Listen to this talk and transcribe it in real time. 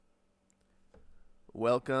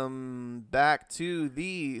Welcome back to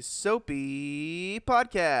the Soapy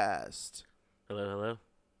Podcast. Hello, hello.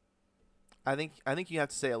 I think you have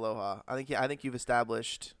to say aloha. I think you've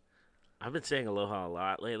established. I've been saying aloha a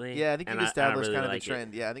lot lately. Yeah, I think you've and I established really kind of a like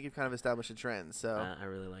trend. Yeah, I think you've kind of established a trend. So, I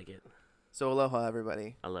really like it. aloha,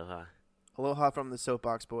 everybody. Aloha. Aloha from the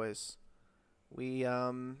Soapbox Boys. We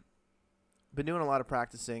been doing a lot of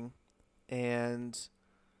practicing, and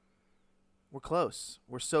we're close.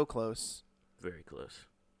 We're so close. Very close.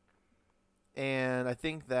 And I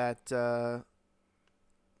think that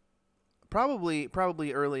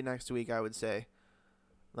probably early next week, I would say.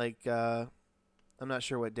 Like, I'm not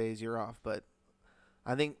sure what days you're off, but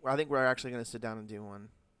I think we're actually going to sit down and do one.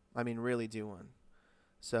 I mean, really do one.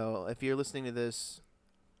 So if you're listening to this,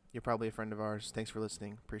 you're probably a friend of ours. Thanks for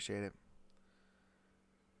listening. Appreciate it.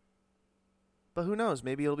 But who knows?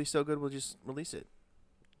 Maybe it'll be so good we'll just release it.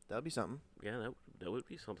 That'll be something. Yeah, that would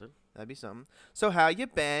be something. That'd be something. So how you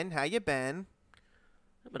been? I've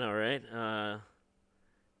been all right.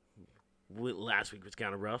 Last week was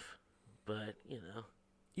kind of rough, but,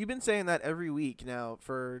 You've been saying that every week now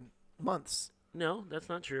for months. No, that's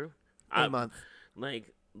not true. A month.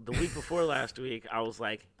 Like, the week before last week, I was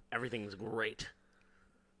like, everything's great.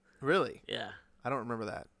 Really? Yeah. I don't remember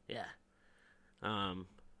that. Yeah.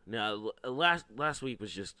 No, last week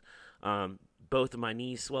was just both of my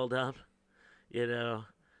knees swelled up,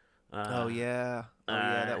 Oh yeah.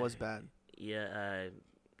 That was bad. Yeah,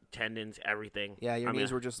 tendons, everything. Yeah, your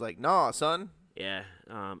knees were just like, nah, son. Yeah,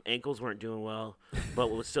 ankles weren't doing well. But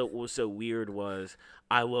what was so weird was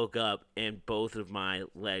I woke up and both of my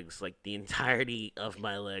legs, like the entirety of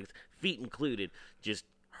my legs, feet included, just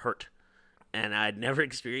hurt. And I'd never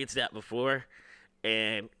experienced that before.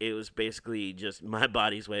 And it was basically just my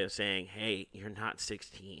body's way of saying, hey, you're not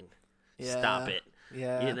 16. Yeah. Stop it.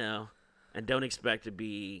 Yeah. And don't expect to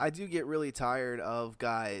be. I do get really tired of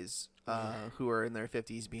guys who are in their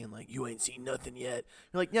 50s being like, you ain't seen nothing yet.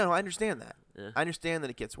 You're like, no, I understand that. Yeah. I understand that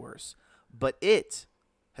it gets worse. But it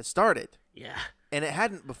has started. Yeah. And it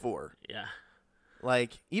hadn't before. Yeah.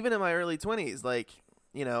 Like, even in my early 20s, like,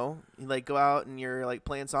 you like go out and you're like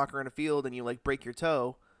playing soccer in a field and you like break your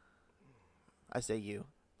toe. I say you.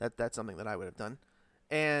 That's something that I would have done.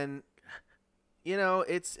 And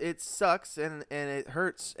it sucks and it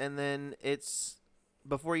hurts, and then it's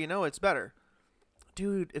before you know it's better.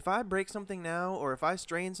 Dude, if I break something now or if I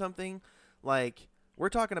strain something, like, we're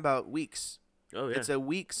talking about weeks. Oh, yeah. It's a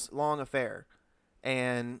weeks long affair.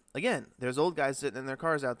 And again, there's old guys sitting in their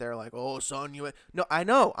cars out there like, "Oh, son, you..." No, I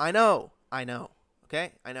know.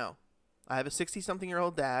 Okay? I know. I have a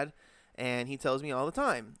 60-something-year-old dad, and he tells me all the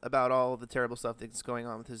time about all of the terrible stuff that's going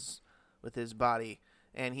on with his body.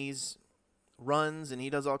 And he's runs and he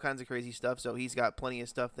does all kinds of crazy stuff, so he's got plenty of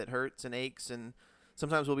stuff that hurts and aches, and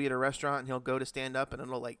sometimes we'll be at a restaurant and he'll go to stand up and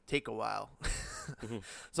it'll like take a while.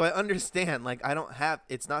 So I understand, like,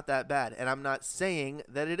 it's not that bad, and I'm not saying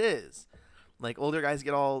that it is. Like, older guys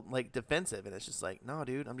get all like defensive, and it's just like, no,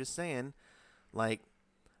 dude, I'm just saying, like,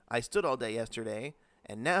 I stood all day yesterday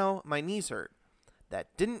and now my knees hurt.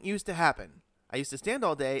 That didn't used to happen. I used to stand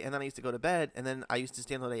all day and then I used to go to bed and then I used to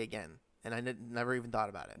stand all day again. And I never even thought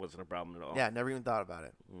about it. Wasn't a problem at all. Yeah, never even thought about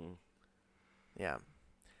it. Mm. Yeah.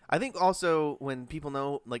 I think also when people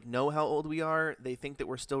know how old we are, they think that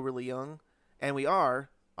we're still really young. And we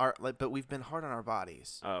are, but we've been hard on our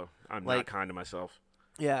bodies. Oh, I'm Like, not kind to myself.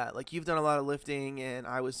 Yeah, like, you've done a lot of lifting, and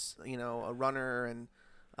I was, a runner, and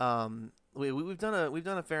we've done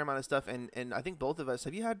a fair amount of stuff, and I think both of us,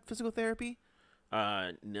 have you had physical therapy?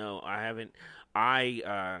 No, I haven't.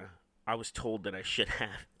 I was told that I should have,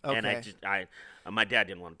 and Okay. My dad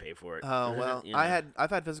didn't want to pay for it. Oh, well, You know? I've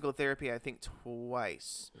had physical therapy, I think,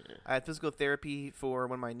 twice. Yeah. I had physical therapy for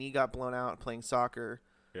when my knee got blown out playing soccer.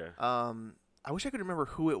 Yeah. I wish I could remember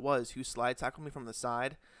who it was who slide tackled me from the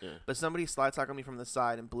side, Yeah. but somebody slide tackled me from the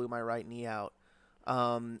side and blew my right knee out.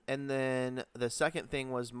 And then the second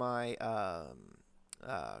thing was my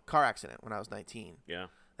car accident when I was 19. Yeah.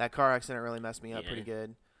 That car accident really messed me up Yeah. pretty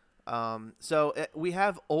good. So we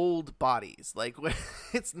have old bodies. Like,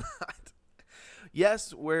 it's not.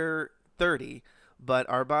 Yes, we're 30, but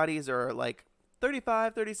our bodies are like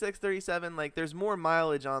 35, 36, 37. Like, there's more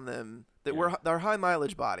mileage on them. They're high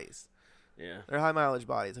mileage bodies. Yeah. They're high mileage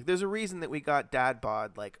bodies. Like, there's a reason that we got dad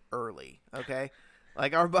bod like early. Okay,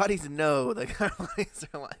 like, our bodies know. Like, our bodies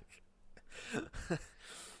are like.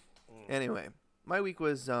 Anyway, my week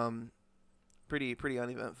was pretty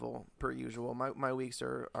uneventful per usual. My weeks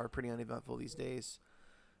are pretty uneventful these days.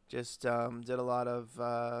 Just did a lot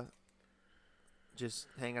of just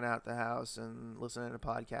hanging out at the house and listening to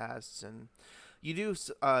podcasts and You do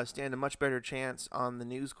stand a much better chance on the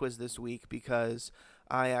news quiz this week because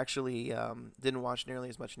I actually didn't watch nearly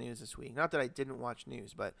as much news this week. Not that I didn't watch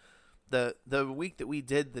news, but the week that we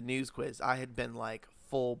did the news quiz, I had been like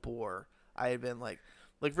full bore. I had been like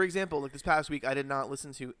for example, like this past week, I did not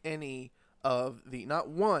listen to any of not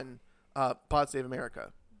one Pod Save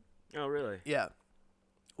America. Oh, really? Yeah,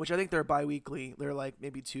 which I think they're bi-weekly. They're like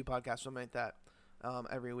maybe 2 podcasts, something like that,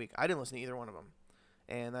 every week. I didn't listen to either one of them,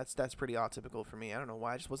 and that's pretty atypical for me. I don't know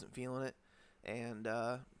why. I just wasn't feeling it, and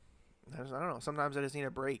I don't know. Sometimes I just need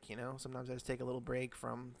a break, you know. Sometimes I just take a little break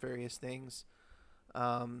from various things.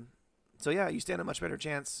 So yeah, you stand a much better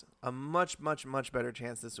chance, a much better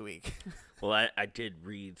chance this week. Well, I did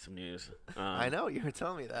read some news. I know you were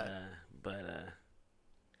telling me that, but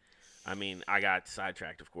I mean, I got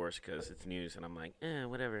sidetracked, of course, because it's news, and I'm like,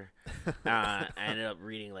 whatever. I ended up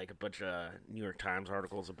reading like a bunch of New York Times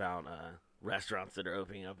articles about restaurants that are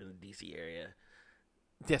opening up in the D.C. area.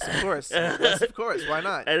 Yes, of course. Yes, of course. Why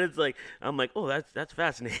not? And it's like, I'm like, oh, that's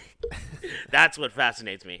fascinating. That's what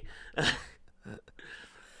fascinates me.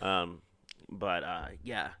 But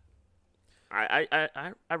yeah,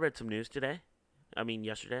 I read some news today. I mean,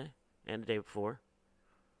 yesterday and the day before.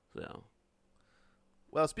 So.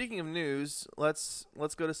 Well, speaking of news, let's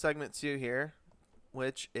go to segment 2 here,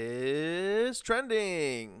 which is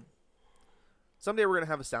trending. Someday we're gonna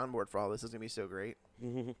have a soundboard for all this. It's gonna be so great.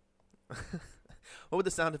 What would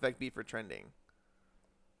the sound effect be for trending?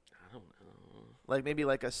 I don't know. Like maybe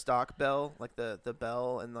like a stock bell, like the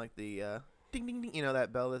bell and like the ding ding ding. You know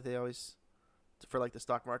that bell that they always for like the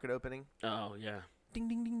stock market opening. Oh yeah. Ding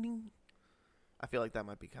ding ding ding. I feel like that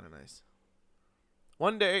might be kind of nice.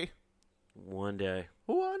 One day. One day.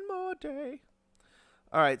 One more day.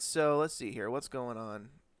 All right, so let's see here. What's going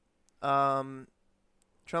on?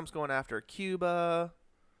 Trump's going after Cuba.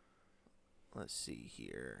 Let's see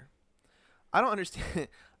here. I don't understand.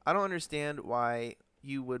 I don't understand why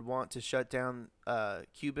you would want to shut down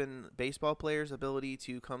Cuban baseball players' ability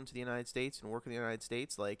to come to the United States and work in the United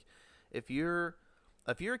States. Like, if you're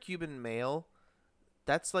a Cuban male,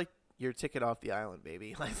 that's like your ticket off the island,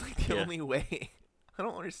 baby. Like the only way. I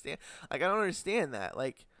don't understand. Like, I don't understand that.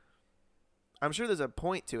 Like, I'm sure there's a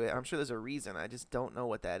point to it. I'm sure there's a reason. I just don't know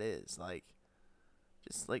what that is. Like,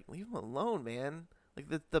 just like leave them alone, man. Like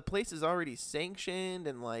the place is already sanctioned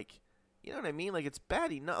and like. You know what I mean? Like, it's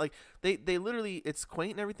bad enough. Like, they literally, it's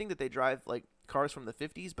quaint and everything that they drive, like, cars from the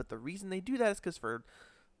 50s, but the reason they do that is because for,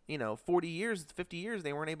 40 years, 50 years,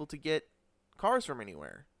 they weren't able to get cars from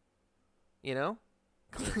anywhere. You know?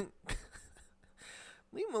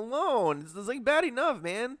 Leave them alone. It's like bad enough,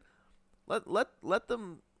 man. Let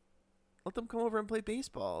them come over and play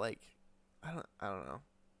baseball. Like, I don't know.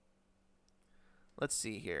 Let's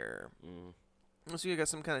see here. Let's see, I got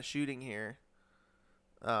some kind of shooting here.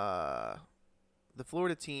 The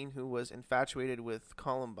Florida teen who was infatuated with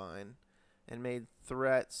Columbine and made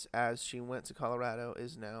threats as she went to Colorado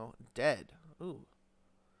is now dead. Ooh.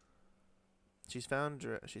 She's found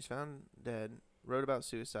dead. Wrote about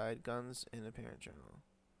suicide, guns in a parent journal.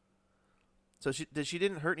 So she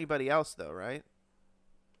didn't hurt anybody else though, right?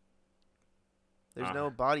 There's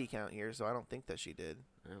no body count here, so I don't think that she did.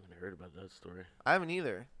 I haven't heard about that story. I haven't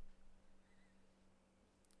either.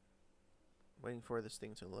 Waiting for this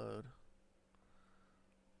thing to load.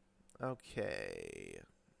 Okay.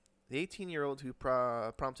 The 18-year-old who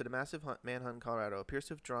prompted a massive manhunt in Colorado appears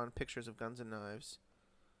to have drawn pictures of guns and knives.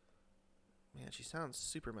 Man, she sounds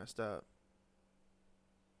super messed up.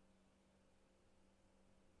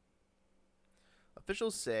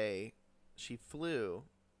 Officials say she flew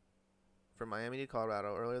from Miami to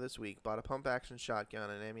Colorado earlier this week, bought a pump-action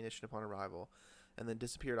shotgun and ammunition upon arrival, and then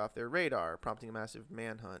disappeared off their radar, prompting a massive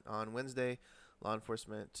manhunt. On Wednesday, law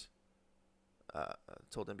enforcement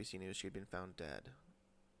told NBC News she had been found dead.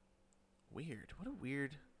 Weird. What a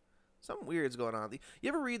weird... Something weird's going on. You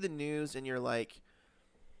ever read the news and you're like,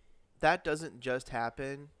 that doesn't just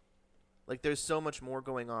happen? Like, there's so much more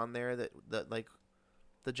going on there that like,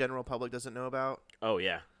 the general public doesn't know about? Oh,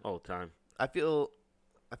 yeah. All the time. I feel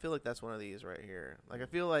like that's one of these right here. Like, I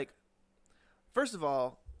feel like, first of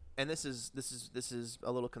all, and this is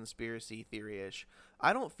a little conspiracy theory-ish.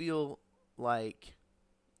 I don't feel like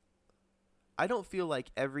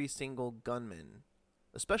every single gunman,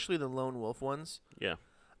 especially the lone wolf ones. Yeah.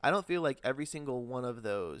 I don't feel like every single one of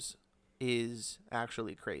those is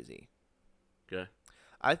actually crazy. Okay.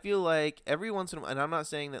 I feel like every once in a while, and I'm not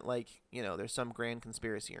saying that like, there's some grand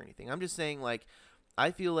conspiracy or anything. I'm just saying like,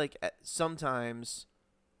 I feel like sometimes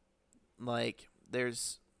like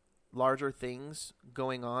there's larger things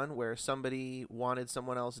going on where somebody wanted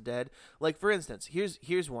someone else dead. Like, for instance,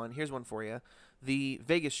 here's one for you. The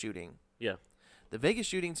Vegas shooting. Yeah. The Vegas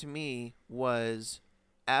shooting to me was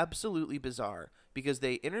absolutely bizarre because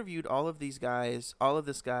they interviewed all of this guy's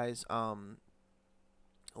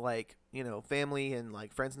like, family and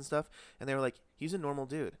like friends and stuff, and they were like, he's a normal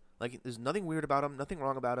dude. Like, there's nothing weird about him, nothing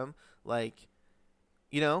wrong about him. Like,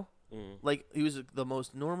 like he was the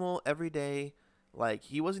most normal everyday. Like,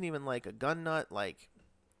 he wasn't even like a gun nut. Like,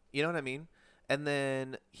 you know what I mean? And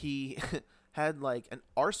then he had like an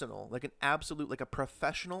arsenal, like an absolute, like a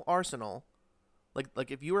professional arsenal.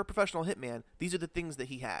 Like if you were a professional hitman, these are the things that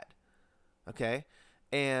he had. Okay?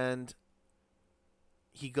 And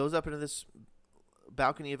he goes up into this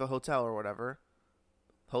balcony of a hotel or whatever,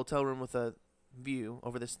 hotel room with a view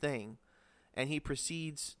over this thing, and he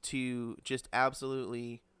proceeds to just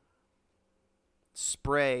absolutely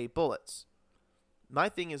spray bullets. My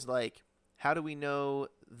thing is, like, how do we know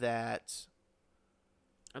that?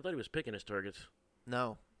 I thought he was picking his targets.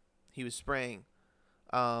 No, he was spraying.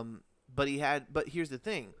 But here's the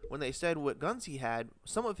thing: when they said what guns he had,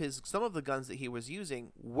 some of the guns that he was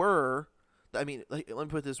using were, I mean, let me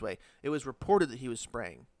put it this way: it was reported that he was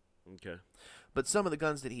spraying. Okay. But some of the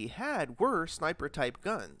guns that he had were sniper type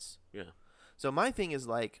guns. Yeah. So my thing is,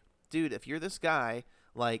 like, dude, if you're this guy,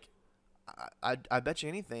 like, I bet you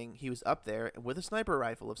anything he was up there with a sniper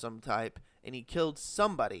rifle of some type and he killed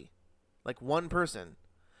somebody, like one person,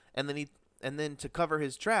 and then to cover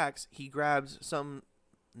his tracks, he grabs some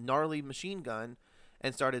gnarly machine gun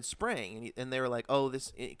and started spraying, and they were like, oh,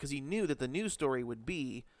 this, because he knew that the news story would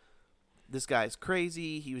be, this guy's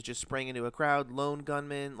crazy, he was just spraying into a crowd, lone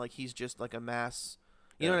gunman, like he's just like a mass,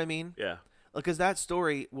 you know what I mean? Yeah. Because that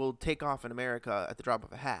story will take off in America at the drop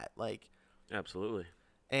of a hat, like. Absolutely.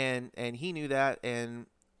 And he knew that, and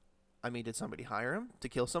I mean, did somebody hire him to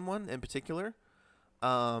kill someone in particular?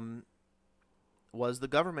 Was the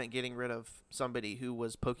government getting rid of somebody who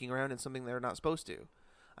was poking around in something they're not supposed to?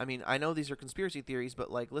 I mean, I know these are conspiracy theories, but,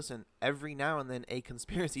 like, listen, every now and then a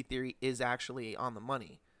conspiracy theory is actually on the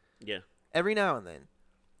money. Yeah. Every now and then.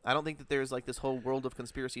 I don't think that there's, like, this whole world of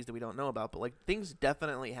conspiracies that we don't know about, but, like, things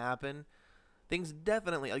definitely happen. Things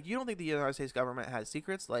definitely, like, you don't think the United States government has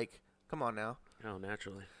secrets? Like, come on now. Oh,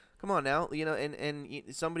 naturally. Come on now, and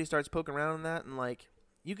somebody starts poking around in that, and, like,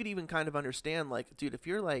 you could even kind of understand, like, dude, if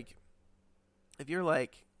you're like,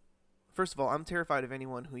 first of all, I'm terrified of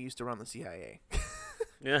anyone who used to run the CIA.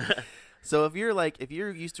 Yeah. So if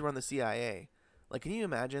you're used to run the CIA, like, can you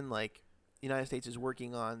imagine, like, the United States is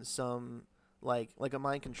working on some, like a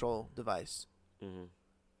mind control device, Mm-hmm.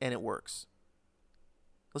 and it works.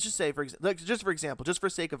 Let's just say, for example, just for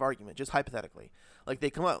sake of argument, just hypothetically, like they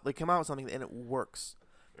come out with something and it works.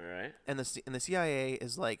 All right. And the CIA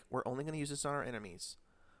is like, we're only going to use this on our enemies.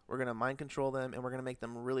 We're going to mind control them, and we're going to make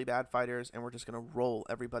them really bad fighters, and we're just going to roll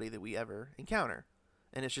everybody that we ever encounter.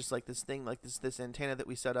 And it's just like this thing, like this antenna that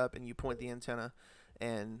we set up, and you point the antenna,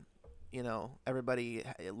 and everybody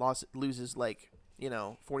loses like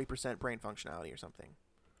 40% brain functionality or something.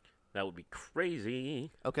 That would be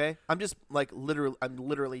crazy. Okay, I'm just like I'm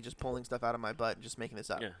literally just pulling stuff out of my butt and just making this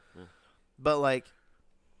up. Yeah. But, like,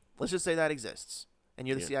 let's just say that exists, and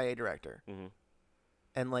you're the Yeah. CIA director, Mm-hmm.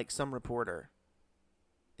 and, like, some reporter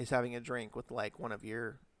is having a drink with, like, one of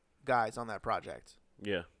your guys on that project,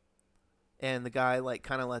 Yeah. and the guy, like,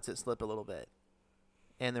 kind of lets it slip a little bit,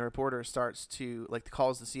 and the reporter starts to, like,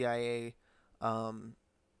 calls the CIA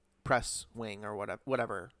press wing or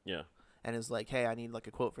whatever, Yeah. and is like, hey, I need, like,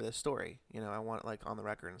 a quote for this story, I want it, like, on the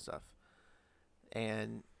record and stuff,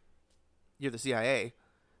 and you're the CIA,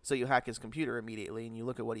 so you hack his computer immediately, and you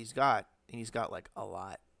look at what he's got, and he's got, like, a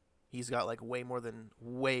lot. He's got, like, way more than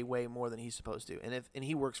he's supposed to, and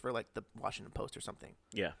he works for, like, the Washington Post or something.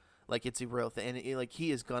 Yeah. Like, it's a real thing, and like, he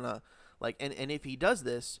is gonna, like, and if he does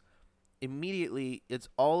this, immediately, it's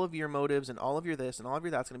all of your motives and all of your this and all of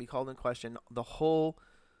your that's gonna be called in question. The whole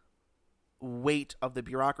weight of the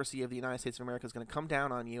bureaucracy of the United States of America is gonna come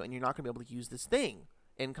down on you, and you're not gonna be able to use this thing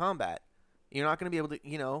in combat. You're not gonna be able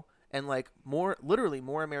to, and, like, literally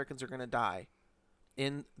more Americans are gonna die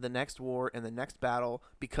in the next war, in the next battle,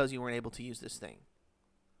 because you weren't able to use this thing.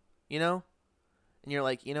 And you're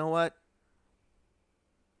like, you know what?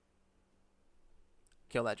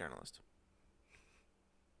 Kill that journalist.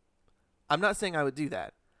 I'm not saying I would do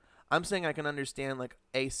that. I'm saying I can understand, like,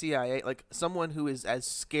 a CIA, like, someone who is as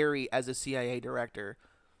scary as a CIA director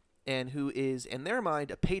and who is, in their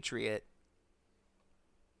mind, a patriot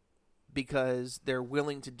because they're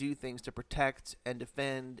willing to do things to protect and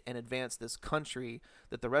defend and advance this country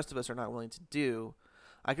that the rest of us are not willing to do.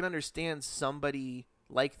 I can understand somebody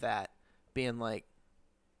like that being like,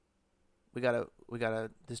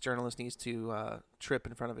 this journalist needs to trip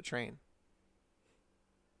in front of a train.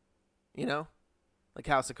 Like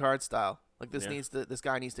House of Cards style. Like this Yeah. this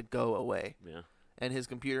guy needs to go away, Yeah. and his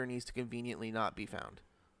computer needs to conveniently not be found.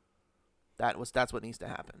 That's what needs to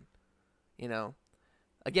happen. You know,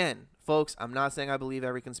 again, folks, I'm not saying I believe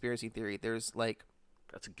every conspiracy theory. There's like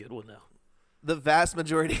That's a good one though. the vast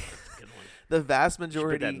majority. That's a good one. The vast You should put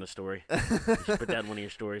majority. that in the story. You should put that in one of your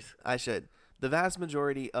stories. I should. The vast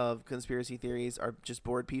majority of conspiracy theories are just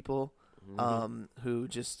bored people, who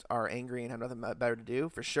just are angry and have nothing better to do,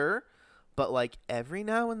 for sure. But like every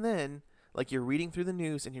now and then, like you're reading through the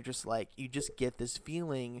news and you're just like, you just get this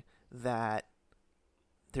feeling that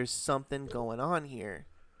there's something going on here.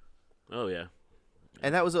 Oh yeah.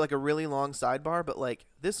 And that was like a really long sidebar, but like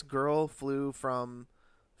this girl flew from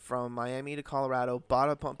Miami to Colorado, bought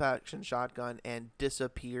a pump action shotgun, and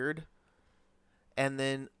disappeared, and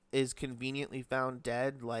then is conveniently found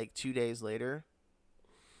dead like 2 days later.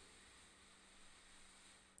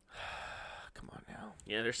 Come on now.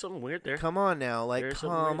 Yeah, there's something weird there. Come on now. Like, There's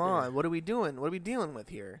something come weird on. there. What are we doing? What are we dealing with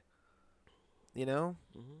here? You know?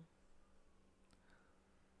 Mm-hmm.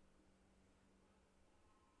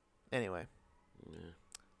 Anyway. Yeah.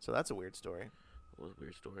 So that's a weird story. What was a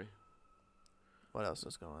weird story? What else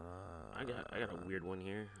is going on? I got a weird one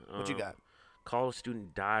here. What you got? College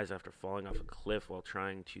student dies after falling off a cliff while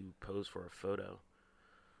trying to pose for a photo.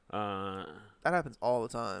 That happens all the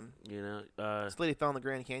time. You know, This lady fell in the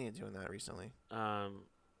Grand Canyon doing that recently.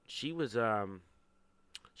 she was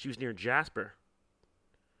near Jasper.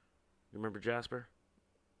 You remember Jasper?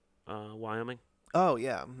 Wyoming. Oh,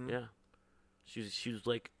 yeah. Mm-hmm. Yeah. She was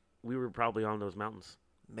like, we were probably on those mountains.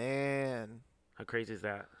 Man. How crazy is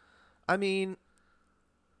that? I mean,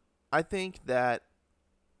 I think that,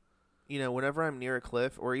 you know, whenever I'm near a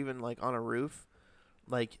cliff or even like on a roof,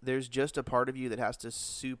 like there's just a part of you that has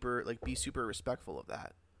to be super respectful of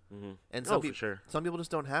that. Mm-hmm. And For sure. some people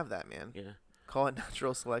just don't have that, man. Yeah. Call it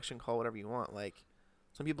natural selection, call it whatever you want. Like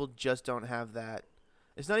some people just don't have that.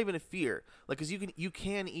 It's not even a fear. Like, cause you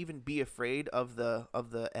can even be afraid of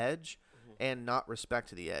the edge and not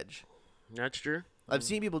respect the edge. That's true. I've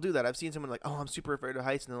seen people do that. I've seen someone like, oh, I'm super afraid of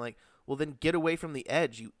heights. And they're like, well, then get away from the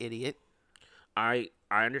edge, you idiot. I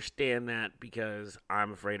understand that because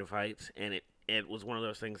I'm afraid of heights, and it was one of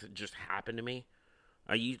those things that just happened to me.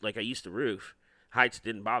 I used to roof. Heights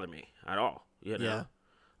didn't bother me at all, you know. Yeah.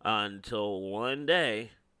 Until one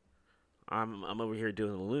day, I'm over here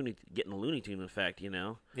doing getting the Looney Tune effect, you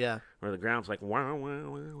know, Yeah. where the ground's like wow wow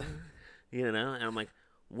wow, wow. You know, and I'm like,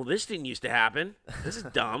 well, this didn't used to happen. This is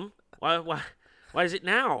dumb. Why is it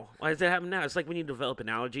now? Why does that happen now? It's like when you develop an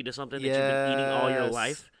allergy to something that you've been eating all your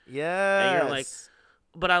life. Yeah. And you're like,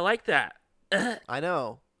 but I like that. I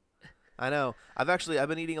know. I've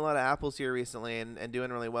been eating a lot of apples here recently and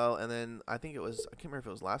doing really well. And then I can't remember if it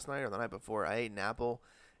was last night or the night before, I ate an apple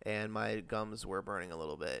and my gums were burning a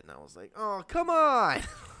little bit. And I was like, oh, come on.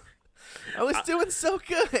 I was doing so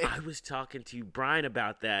good. I was talking to Brian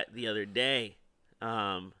about that the other day.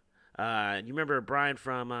 You remember Brian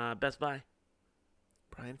from Best Buy?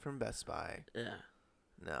 Brian from Best Buy. Yeah.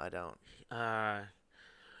 No, I don't.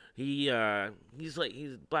 He's a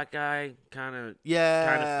black guy, kind of.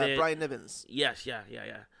 Yeah, Kinda fit. Brian Nibbins. Yes, yeah.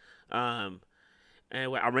 And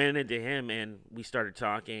I ran into him and we started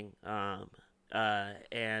talking.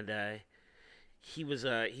 He was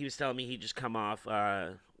telling me he just come off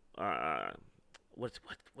what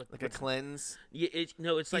Like a cleanse. Yeah, it's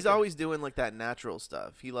He's like always doing like that natural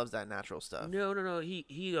stuff. He loves that natural stuff. No.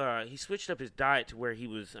 He switched up his diet to where he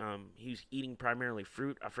was eating primarily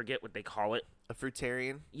fruit. I forget what they call it. A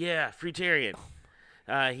fruitarian. Yeah, fruitarian.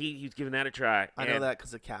 He was giving that a try. I know that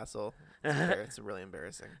because of Castle. It's really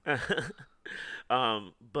embarrassing.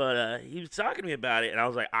 But he was talking to me about it, and I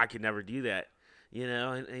was like, I could never do that, you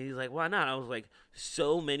know. And he's like, why not? I was like,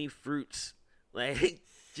 so many fruits, like,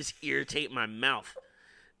 just irritate my mouth.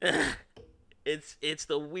 It's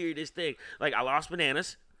the weirdest thing. Like, I lost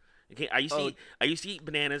bananas. Okay, I used to eat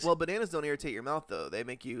bananas. Well, bananas don't irritate your mouth though. They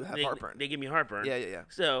make you have heartburn. They give me heartburn. Yeah.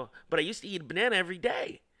 So, but I used to eat a banana every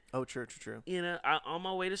day. Oh, true. You know, on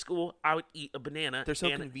my way to school, I would eat a banana. They're so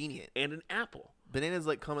convenient. And an apple. Bananas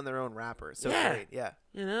like come in their own wrapper. So Yeah. great. Yeah.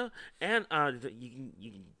 You know, and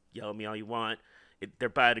you can yell at me all you want. They're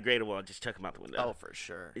biodegradable. I'll just chuck them out the window. Oh, for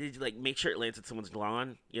sure. It's like, make sure it lands at someone's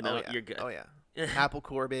lawn. You know, you're good. Oh yeah. Apple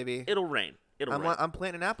core, baby. It'll rain. Rain. I'm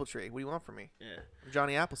planting an apple tree. What do you want from me? Yeah. I'm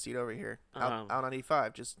Johnny Appleseed over here, out on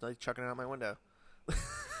 85, just like chucking it out my window.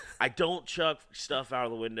 I don't chuck stuff out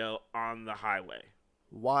of the window on the highway.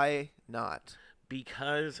 Why not?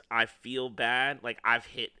 Because I feel bad. Like I've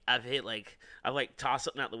tossed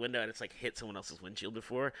something out the window and it's like hit someone else's windshield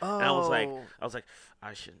before. Oh. And I was like,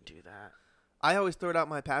 I shouldn't do that. I always throw it out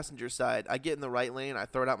my passenger side. I get in the right lane, I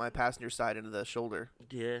throw it out my passenger side into the shoulder.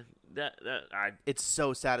 Yeah, It's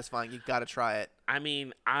so satisfying. You got to try it. I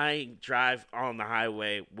mean, I drive on the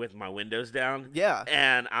highway with my windows down. Yeah.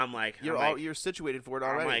 And I'm like, you're situated for it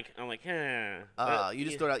already. I'm like, eh. You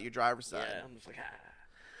just throw it out your driver's side. Yeah, I'm just like, ah.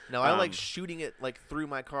 No, I like shooting it like through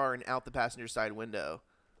my car and out the passenger side window.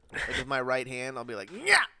 Like with my right hand, I'll be like,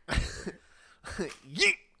 yeah,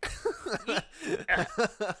 yeet.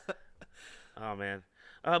 Oh man,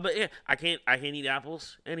 but yeah, I can't eat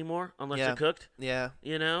apples anymore unless they're cooked. Yeah,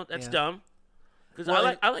 That's dumb. Because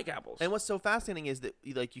Well, I like apples. and what's so fascinating is that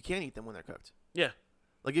you can't eat them when they're cooked. Yeah.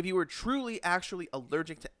 Like if you were truly actually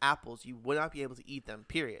allergic to apples, you would not be able to eat them.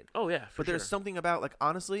 Period. Oh yeah, but there's something about like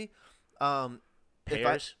honestly,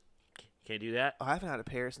 pears. Can't do that. I haven't had a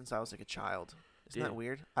pear since I was like a child. Isn't that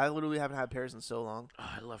weird? I literally haven't had pears in so long. Oh,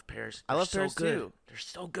 I love pears. I love pears good. too. They're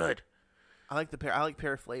so good. I like the pear. I like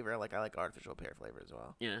pear flavor. I like artificial pear flavor as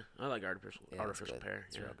well. Yeah, I like artificial pear.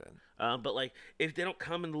 It's real good. But like if they don't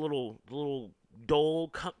come in the little Dole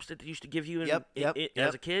cups that they used to give you as a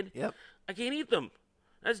kid, I can't eat them.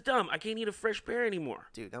 That's dumb. I can't eat a fresh pear anymore.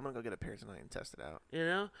 Dude, I'm gonna go get a pear tonight and test it out.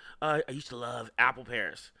 I used to love apple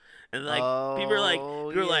pears, and like people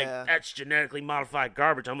are like, that's genetically modified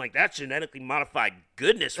garbage. I'm like, that's genetically modified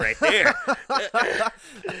goodness right there.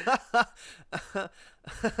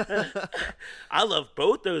 I love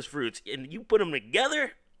both those fruits, and you put them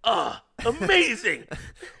together. Amazing.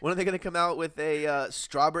 When are they gonna come out with a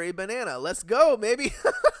strawberry banana? Let's go, maybe.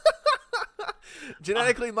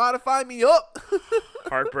 Genetically modify me up.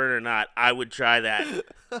 Heartburn or not, I would try that.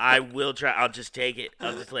 I will try. I'll just take it.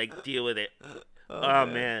 I'll just like deal with it. Oh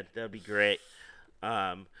man, that'd be great.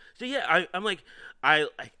 So yeah, I'm like, I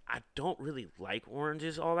don't really like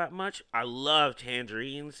oranges all that much. I love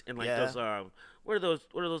tangerines and like those. What are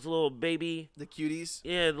those little baby? The cuties.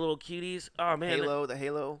 Yeah, the little cuties. Oh man, the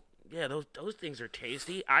halo. Yeah, those things are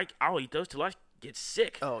tasty. I'll eat those till I get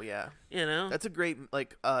sick. Oh yeah. That's a great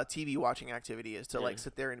like TV watching activity is to like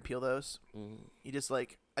sit there and peel those. You just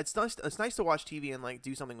like it's nice to watch TV and like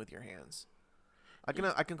do something with your hands. I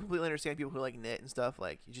can completely understand people who like knit and stuff,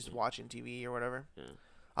 like you just watching TV or whatever. Yeah.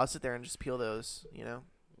 I'll sit there and just peel those,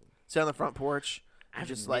 sit on the front porch and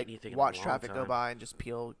just like watch traffic go by and just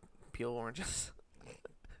peel oranges.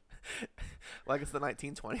 Like it's the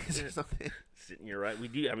 1920s or something. Sitting here, right? We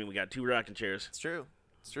do. I mean, we got 2 rocking chairs. It's true.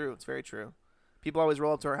 It's very true. People always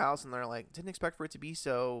roll up to our house and they're like, didn't expect for it to be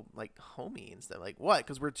so like homey and stuff. Like what?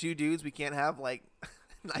 Because we're 2 dudes, we can't have like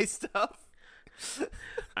nice stuff.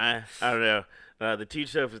 I don't know. The 2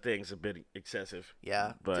 sofa thing's a bit excessive.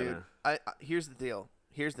 Yeah, but dude. I here's the deal.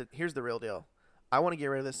 Here's the real deal. I want to get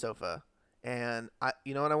rid of this sofa, and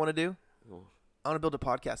you know what I want to do? I want to build a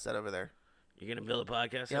podcast set over there. You're gonna build a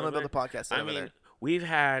podcast? Yeah, I'm gonna build a podcast set over there. We've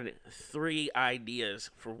had 3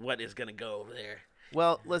 ideas for what is gonna go over there.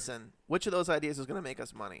 Well, listen. Which of those ideas is gonna make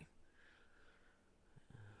us money?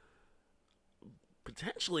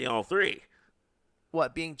 Potentially all 3.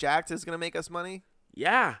 What? Being jacked is gonna make us money?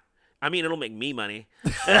 Yeah. I mean, it'll make me money.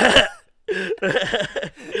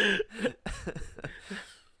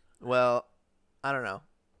 Well, I don't know.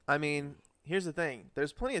 I mean, here's the thing.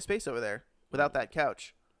 There's plenty of space over there without that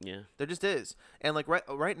couch. Yeah. There just is. And like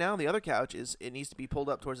right now, the other couch it needs to be pulled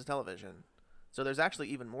up towards the television. So there's actually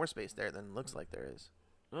even more space there than it looks like there is.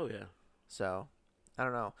 Oh yeah. So, I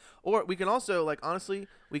don't know. Or we can also like honestly,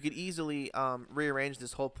 we could easily rearrange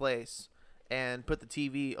this whole place and put the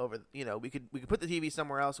TV over. We could put the TV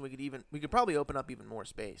somewhere else, and we could probably open up even more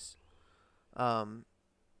space. Yeah.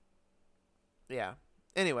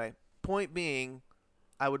 Anyway, point being,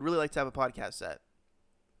 I would really like to have a podcast set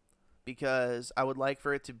because I would like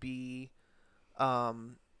for it to be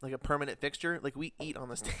like a permanent fixture. Like we eat on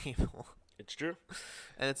this table. It's true.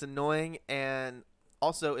 And it's annoying. And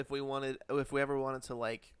also, if we ever wanted to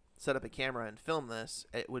like set up a camera and film this,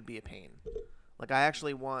 it would be a pain. Like I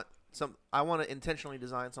actually want I want to intentionally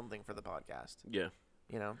design something for the podcast. Yeah.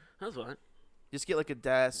 That's fine. Just get like a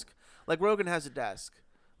desk. Like Rogan has a desk.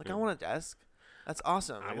 Like I want a desk. That's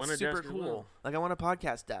awesome. I want it's a super desk as cool. well. Like I want a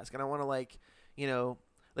podcast desk, and I want to like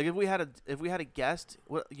if we had a guest,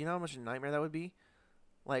 what how much a nightmare that would be.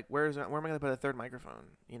 Like where am I gonna put a third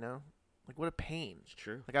microphone? Like what a pain. It's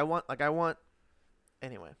true. Like I want.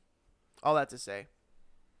 Anyway, all that to say,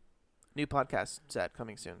 new podcast set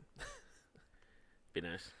coming soon. Be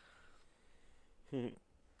nice.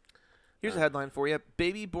 Here's a headline for you: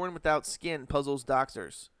 Baby born without skin puzzles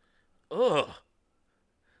doctors. Ugh.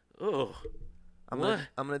 I'm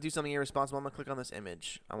gonna do something irresponsible. I'm gonna click on this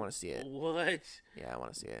image. I want to see it. What? Yeah, I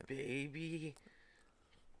want to see it. Baby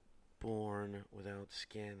born without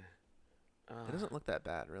skin. It doesn't look that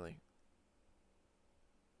bad, really.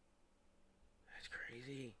 That's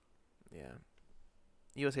crazy. Yeah.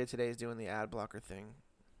 USA Today is doing the ad blocker thing.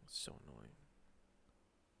 It's so annoying.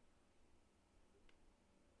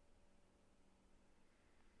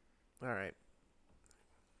 All right.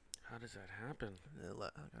 How does that happen? I'm gonna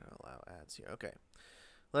allow ads here. Okay.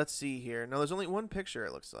 Let's see here. No, there's only one picture.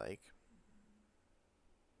 It looks like.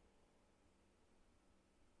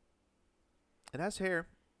 It has hair.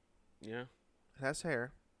 Yeah. It has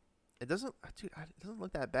hair. It doesn't, dude. It doesn't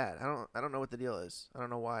look that bad. I don't know what the deal is. I don't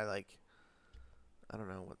know why. Like, I don't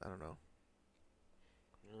know. I don't know.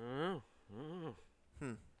 Oh, Hmm.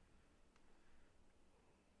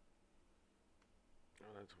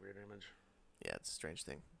 oh, that's a weird image. Yeah, it's a strange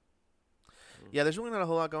thing. Yeah, there's really not a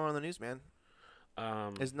whole lot going on in the news, man.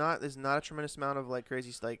 There's not a tremendous amount of like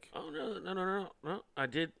crazy like. Oh no! I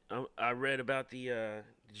did. I read about the.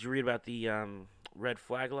 Did you read about the red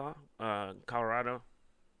flag law, Colorado?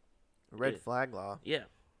 Red flag law. Yeah.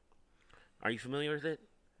 Are you familiar with it?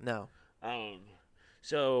 No.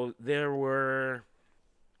 So there were.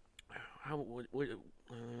 Let me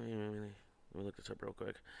look this up real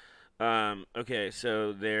quick. Okay,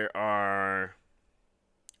 so there are,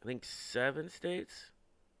 I think 7 states.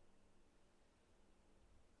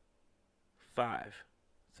 5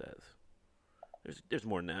 says. There's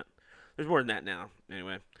more than that. There's more than that now.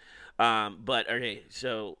 Anyway, but okay.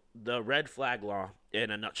 So the red flag law,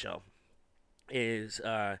 in a nutshell, is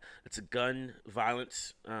it's a gun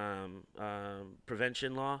violence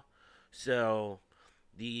prevention law. So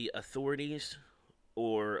the authorities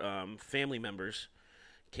or family members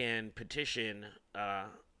can petition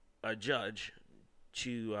a judge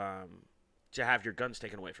to have your guns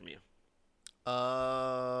taken away from you.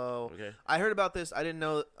 Oh. Okay. I heard about this. I didn't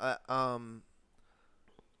know. I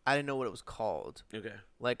didn't know what it was called. Okay.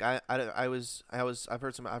 Like I've heard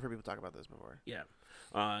people talk about this before. Yeah.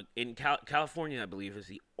 In California, I believe, is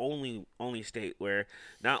the only state where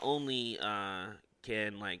not only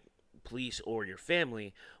can like police or your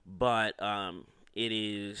family, but it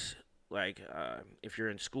is like if you're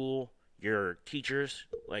in school, your teachers,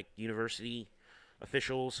 like university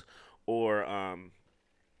officials, or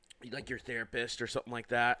like your therapist or something like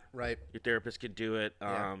that. Right. Your therapist could do it.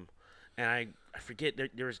 Yeah. And I forget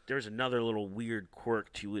there's another little weird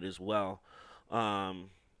quirk to it as well.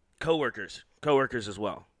 Coworkers as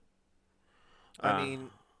well. I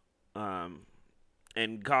mean,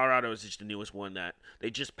 and Colorado is just the newest one that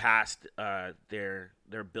they just passed their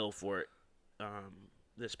bill for it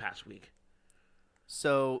this past week.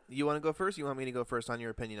 so you want to go first? You want me to go first on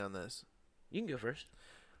your opinion on this? You can go first.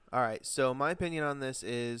 All right. So my opinion on this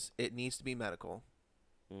is it needs to be medical.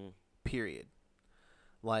 Mm. Period.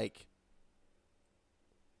 Like,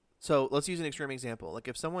 so let's use an extreme example. Like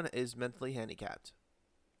if someone is mentally handicapped,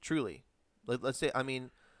 truly, let's say, I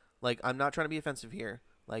mean, like I'm not trying to be offensive here.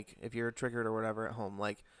 Like if you're triggered or whatever at home,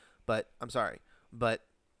 like, but I'm sorry, but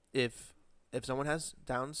if someone has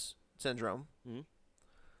Down's syndrome, Mm-hmm.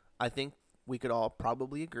 I think we could all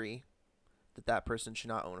probably agree that person should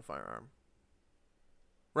not own a firearm.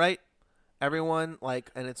 Right? Everyone,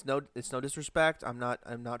 like, and it's no disrespect. I'm not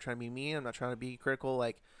trying to be mean. I'm not trying to be critical.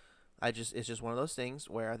 Like, it's just one of those things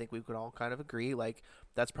where I think we could all kind of agree. Like,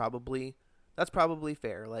 that's probably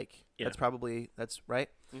fair. Like, Yeah. that's right.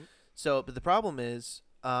 Mhm. So, but the problem is,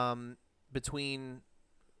 between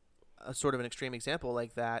a sort of an extreme example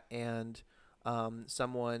like that and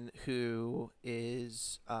someone who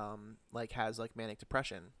is like has like manic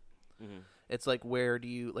depression, Mm-hmm. it's like where do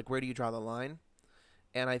you draw the line?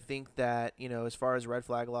 And I think that, as far as red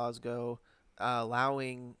flag laws go,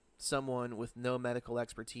 allowing someone with no medical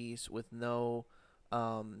expertise, with no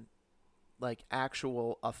like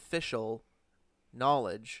actual official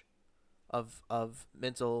knowledge of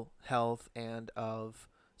mental health and of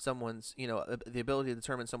someone's, the ability to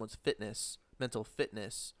determine someone's mental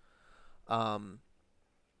fitness,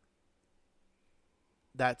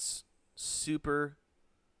 that's super,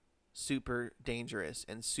 super dangerous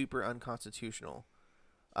and super unconstitutional.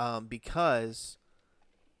 Because,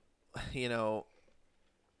 and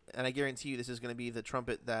I guarantee you this is going to be the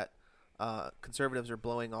trumpet that conservatives are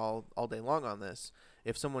blowing all day long on this.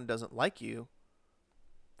 If someone doesn't like you,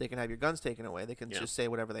 they can have your guns taken away. They can just say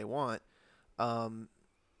whatever they want,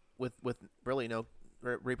 with really no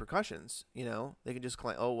repercussions. They can just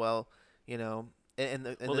claim, oh well,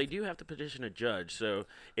 they do have to petition a judge. So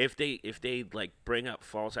if they like bring up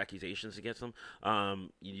false accusations against them,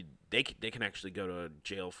 they can actually go to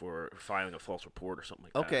jail for filing a false report or something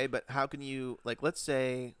like that. Okay, but how can you, like, let's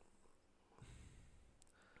say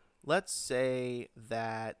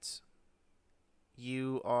that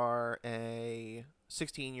you are a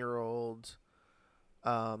 16-year-old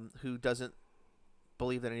who doesn't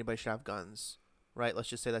believe that anybody should have guns, right? Let's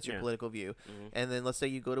just say that's your Yeah. political view. Hmm. And then let's say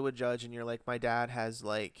you go to a judge and you're like, my dad has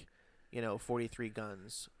like, 43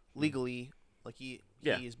 guns legally, like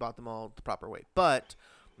Yeah. he's bought them all the proper way. But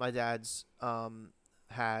my dad's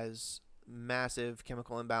has massive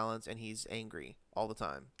chemical imbalance and he's angry all the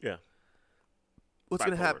time. Yeah. What's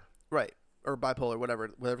going to happen? Bipolar. Right. Or bipolar, whatever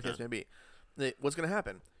the Yeah. case may be. What's going to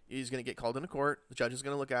happen? He's going to get called into court. The judge is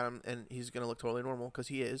going to look at him and he's going to look totally normal because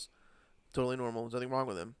he is totally normal. There's nothing wrong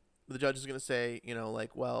with him. But the judge is going to say,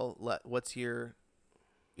 like, well, what's your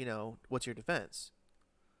defense?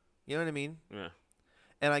 You know what I mean? Yeah.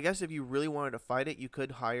 And I guess if you really wanted to fight it, you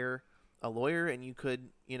could hire a lawyer and you could,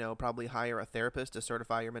 probably hire a therapist to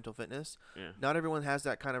certify your mental fitness. Yeah. Not everyone has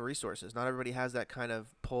that kind of resources. Not everybody has that kind of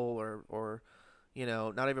pull or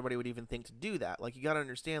not everybody would even think to do that. Like, you got to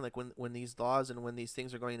understand, like, when these laws and when these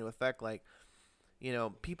things are going into effect, like,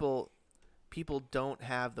 people don't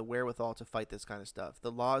have the wherewithal to fight this kind of stuff.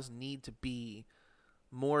 The laws need to be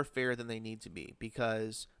more fair than they need to be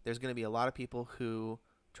because there's going to be a lot of people who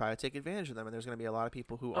try to take advantage of them, and there's going to be a lot of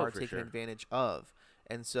people who are taken sure. advantage of.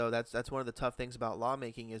 And so that's one of the tough things about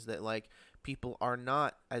lawmaking is that, like, people are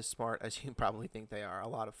not as smart as you probably think they are. A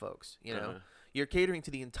lot of folks, you're catering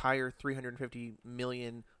to the entire 350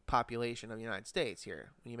 million population of the United States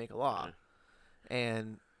here when you make a law. Yeah.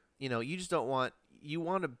 And you just don't want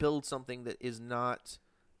to build something that is not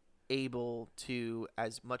able to,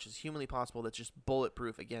 as much as humanly possible, that's just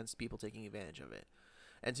bulletproof against people taking advantage of it.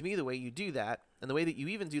 And to me, the way you do that, and the way that you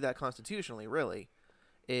even do that constitutionally, really,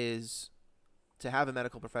 is to have a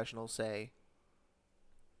medical professional say,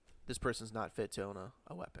 this person's not fit to own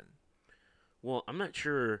a weapon. Well, I'm not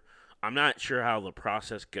sure how the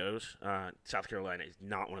process goes. South Carolina is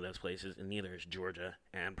not one of those places, and neither is Georgia,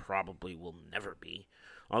 and probably will never be.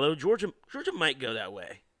 Although Georgia might go that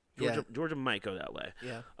way. Georgia might go that way.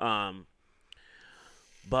 Yeah.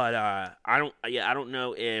 But I don't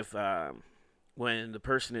know if when the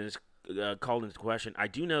person is called into question, I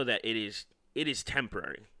do know that it is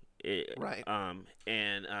temporary. Right.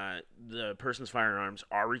 And the person's firearms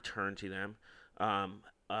are returned to them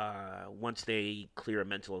once they clear a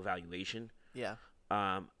mental evaluation. Yeah.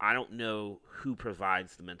 I don't know who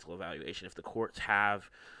provides the mental evaluation. If the courts have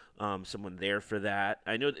someone there for that,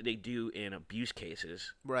 I know that they do in abuse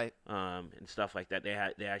cases, Right. And stuff like that. They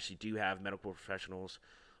actually do have medical professionals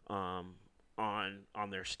on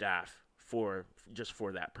their staff for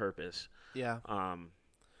that purpose. Yeah.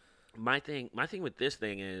 My thing with this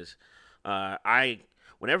thing is,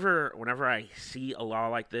 whenever I see a law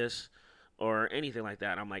like this or anything like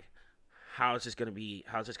that, I'm like, how is this gonna be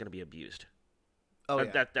abused? Oh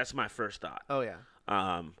yeah. That's my first thought. Oh yeah.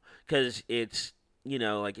 Because it's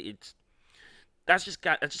that's just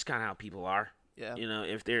kind of how people are. Yeah.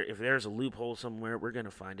 If there's a loophole somewhere, we're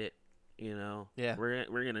gonna find it. Yeah. We're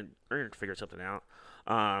gonna figure something out.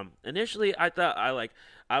 Initially, I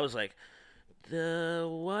was like,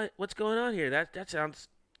 what's going on here? That sounds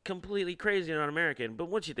completely crazy and un-American. But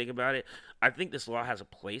once you think about it, I think this law has a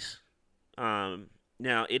place.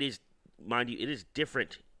 Now it is, mind you, it is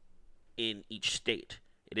different in each state.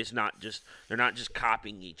 It is not just, they're not just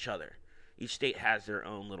copying each other. Each state has their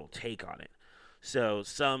own little take on it. So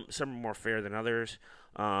some are more fair than others.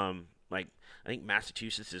 Like I think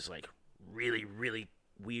Massachusetts is like really, really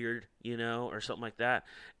weird, or something like that.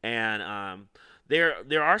 And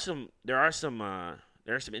there are some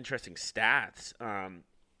interesting stats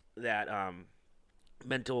that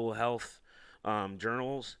mental health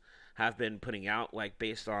journals have been putting out, like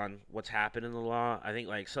based on what's happened in the law. I think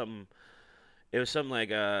like it was something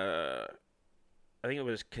like I think it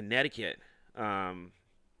was Connecticut.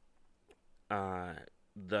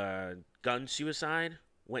 The gun suicide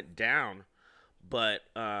went down, but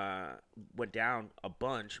went down a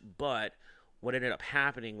bunch. But what ended up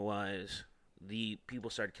happening was the people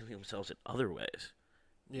started killing themselves in other ways.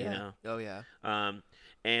 Yeah. Oh yeah.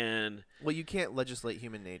 And well, you can't legislate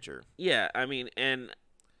human nature. Yeah, I mean, and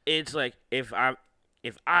it's like if I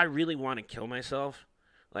really want to kill myself,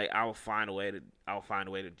 like I'll find a way to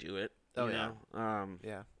do it. Oh you yeah. know?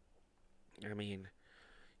 Yeah. I mean,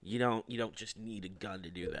 you don't just need a gun to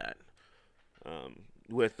do that.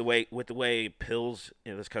 With the way pills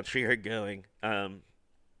in this country are going,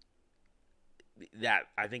 that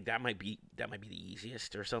I think that might be the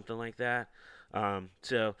easiest or something like that. But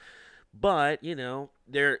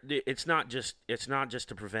it's not just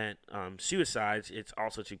to prevent suicides. It's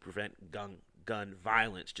also to prevent gun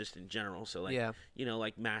violence just in general. So like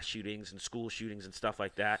like mass shootings and school shootings and stuff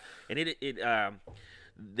like that. And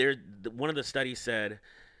one of the studies said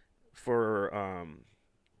for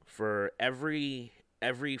every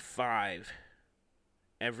five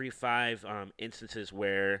instances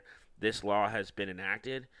where this law has been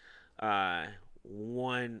enacted,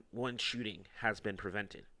 one shooting has been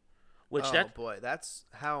prevented. Which Oh boy, that's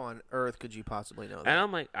how on earth could you possibly know and that?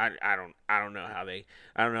 I'm like, I don't know how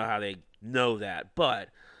they know that, but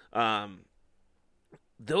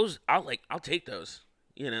those I'll take those.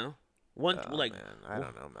 You know, one Oh like man, I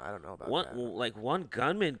don't know. I don't know about one that. like one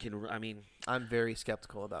gunman can. I mean, I'm very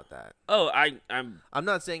skeptical about that. oh, I'm I'm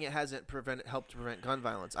not saying it hasn't helped prevent gun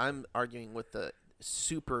violence. I'm arguing with the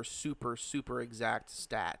super super super exact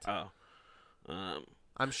stat. oh, um,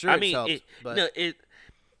 I'm sure I it's mean helped, but no it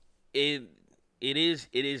it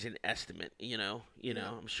is an estimate. You Yeah.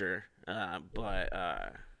 know, I'm sure, but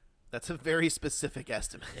that's a very specific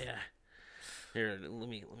estimate. yeah. Here, let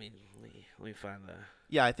me find the.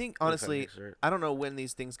 Yeah, I think Let me find the honestly, excerpt. I don't know when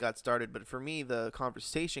these things got started, but for me, the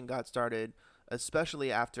conversation got started,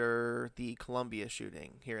 especially after the Columbia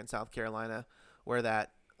shooting here in South Carolina, where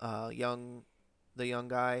that the young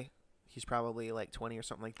guy, he's probably like 20 or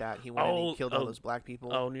something like that. He went and he killed all those black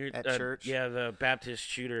people Near at church. yeah, the Baptist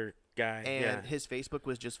shooter guy. Yeah, And his Facebook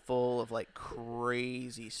was just full of like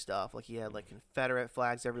crazy stuff. Like he had like Confederate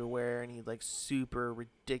flags everywhere, and he had like super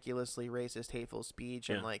ridiculously racist, hateful speech,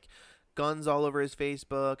 and Yeah. like guns all over his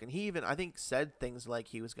Facebook. And he even, I think, said things like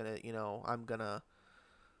he was gonna, I'm gonna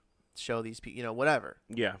show these people, whatever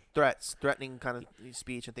yeah, threatening kind of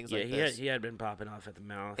speech and things yeah. like this. He had been popping off at the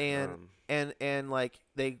mouth. And like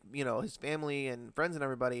they, his family and friends and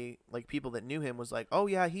everybody, like people that knew him, was like, oh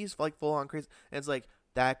yeah, he's like full on crazy. And it's like,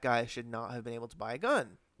 that guy should not have been able to buy a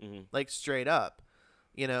gun, Mm-hmm. like straight up,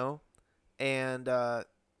 and but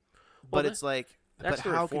Well, it's like, that's but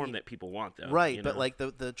the how reform can you, that people want, though. right? You But know? like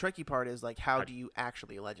the tricky part is like, how do you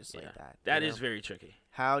actually legislate Yeah, that? that is very tricky.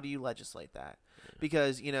 How do you legislate that?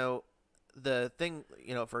 Because the thing,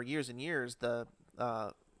 for years and years, the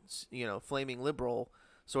flaming liberal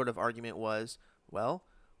sort of argument was, well,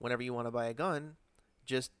 whenever you want to buy a gun,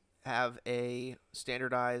 just have a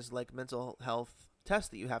standardized like mental health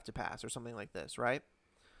test that you have to pass or something like this, right?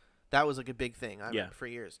 That was like a big thing for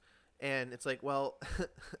years. And it's like, well,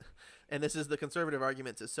 and this is the conservative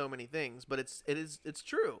argument to so many things, but it's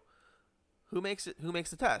true. Who makes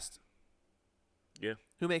the test? Yeah.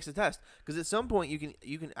 Who makes the test? Because at some point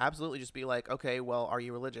you can absolutely just be like, okay, well, are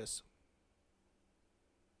you religious?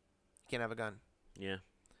 You can't have a gun. Yeah.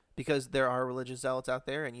 Because there are religious zealots out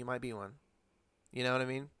there, and you might be one. You know what I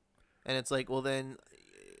mean? And it's like, well, then,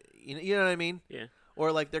 you know what I mean? Yeah.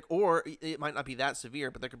 Or like it might not be that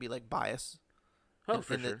severe, but there could be like bias.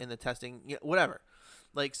 In the testing, whatever.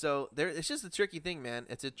 Like, so it's just a tricky thing, man.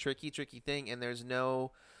 It's a tricky thing, and there's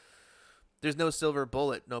no silver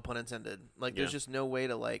bullet, no pun intended. Like, there's just no way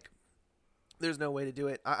to do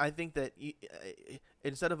it. I think that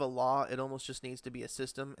instead of a law, it almost just needs to be a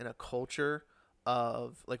system and a culture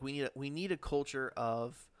of like we need a culture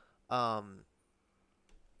of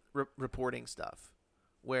reporting stuff,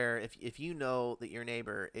 where if you know that your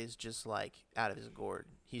neighbor is just like out of his gourd,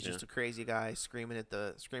 he's just a crazy guy screaming at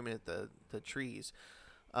the trees,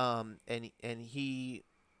 and he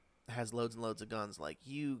has loads and loads of guns, like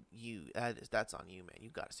that's on you, man. You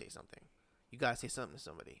got to say something. You got to say something to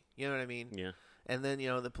somebody. You know what I mean? Yeah. And then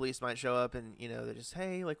the police might show up, and they're just,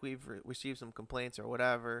 hey, like, we've received some complaints or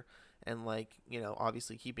whatever, and like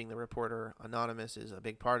obviously keeping the reporter anonymous is a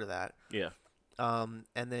big part of that. Yeah. And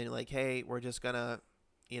then like, hey, we're just gonna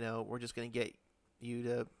get you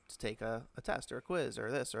to take a test or a quiz or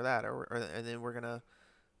this or that, and then we're gonna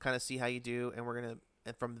kind of see how you do,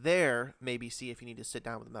 and from there maybe see if you need to sit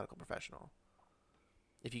down with a medical professional.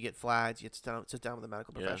 If you get flagged, you have to sit down with a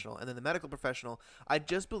medical professional. And then the medical professional, I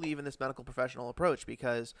just believe in this medical professional approach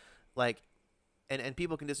because, like, and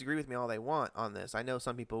people can disagree with me all they want on this. I know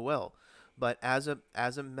some people will. But as a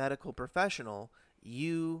medical professional,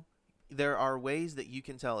 there are ways that you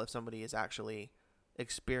can tell if somebody is actually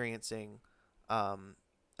experiencing a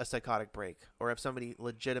psychotic break, or if somebody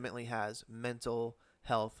legitimately has mental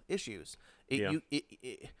health issues.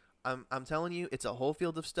 I'm telling you, it's a whole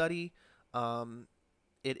field of study.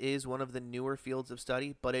 It is one of the newer fields of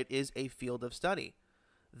study, but it is a field of study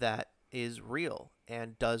that is real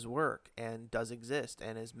and does work and does exist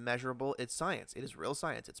and is measurable. It's science. It is real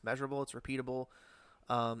science. It's measurable. It's repeatable.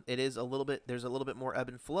 It is there's a little bit more ebb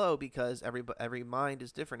and flow because every mind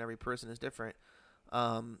is different. Every person is different.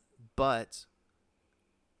 But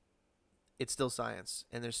it's still science.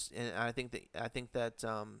 And I think that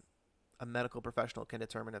a medical professional can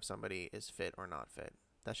determine if somebody is fit or not fit.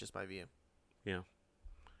 That's just my view. Yeah.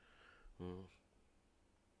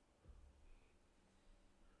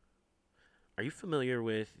 Are you familiar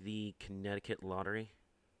with the Connecticut lottery?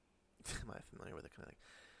 Am I familiar with the Connecticut?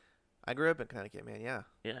 I grew up in Connecticut, man. Yeah.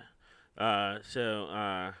 Yeah. So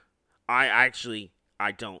I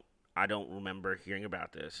don't remember hearing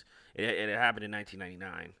about this. It happened in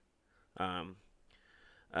 1999.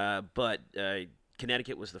 But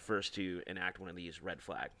Connecticut was the first to enact one of these red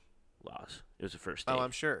flag laws. It was the first state. Oh,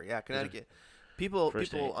 I'm sure. Yeah, Connecticut. People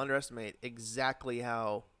state. underestimate exactly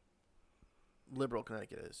how liberal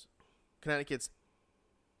Connecticut is. Connecticut's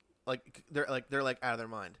they're out of their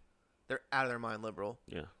mind. They're out of their mind liberal.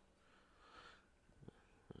 Yeah.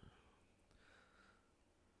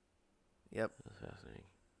 Yep. That's fascinating.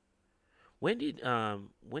 When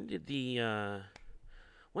did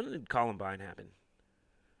Columbine happen?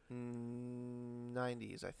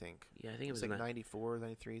 90s, I think. Yeah, I think it was like 94,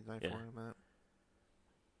 93, 94. Yeah.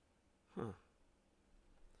 Huh.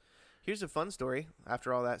 Here's a fun story.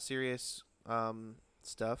 After all that serious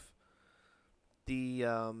stuff, the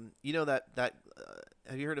you know that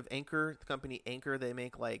have you heard of Anchor? The company Anchor. They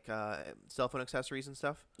make like cell phone accessories and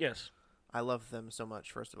stuff. Yes. I love them so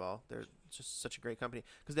much. First of all, they're just such a great company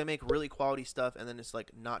because they make really quality stuff, and then it's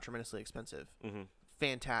like not tremendously expensive. Mm-hmm.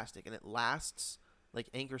 Fantastic, and it lasts. Like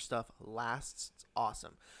Anchor stuff lasts. It's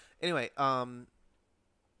awesome. Anyway,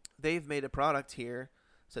 they've made a product here.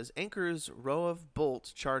 It says Anchor's row of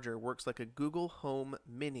bolt charger works like a Google Home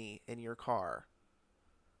Mini in your car.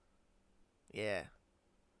 Yeah.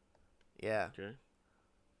 Okay.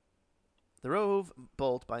 The Rove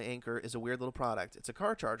Bolt by Anchor is a weird little product. It's a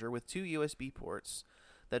car charger with 2 USB ports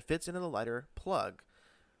that fits into the lighter plug.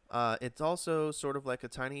 It's also sort of like a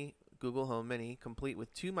tiny Google Home Mini, complete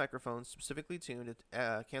with 2 microphones specifically tuned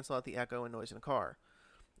to cancel out the echo and noise in a car.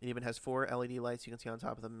 It even has 4 LED lights you can see on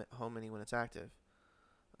top of the Home Mini when it's active.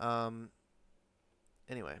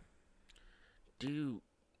 Anyway. Do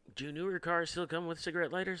newer cars still come with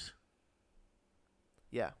cigarette lighters?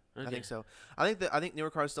 Yeah, Okay. I think so. I think newer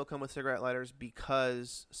cars still come with cigarette lighters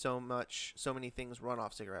because so many things run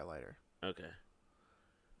off cigarette lighter. Okay.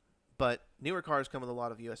 But newer cars come with a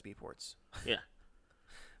lot of USB ports. Yeah.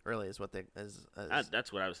 Really is what they is.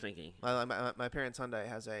 That's what I was thinking. My parents' Hyundai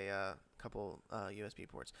has a couple USB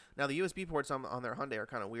ports. Now the USB ports on their Hyundai are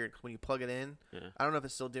kind of weird when you plug it in. Yeah. I don't know if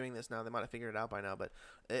it's still doing this now. They might have figured it out by now, but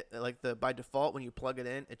by default when you plug it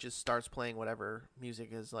in, it just starts playing whatever music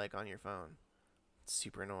is like on your phone. It's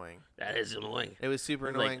super annoying. That is annoying. It was super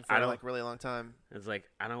annoying for like really long time. It's like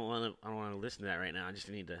I don't want to listen to that right now. I just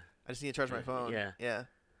need to charge my phone. Yeah. Yeah.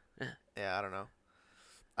 I don't know.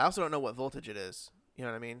 I also don't know what voltage it is. You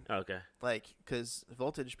know what I mean? Okay. Like, because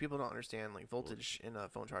voltage, people don't understand. Like, voltage in a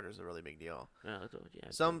phone charger is a really big deal. Yeah.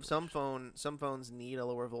 Some phones need a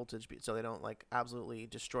lower voltage so they don't like absolutely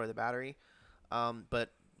destroy the battery.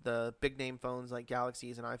 But the big name phones like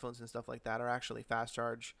Galaxies and iPhones and stuff like that are actually fast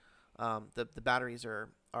charge. The batteries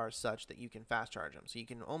are such that you can fast charge them. So you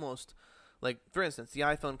can almost, like, for instance, the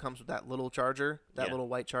iPhone comes with that little charger, little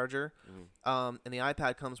white charger. Mm-hmm. And the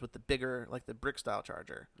iPad comes with the bigger, like the brick style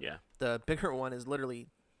charger. Yeah. The bigger one is literally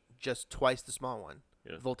just twice the small one,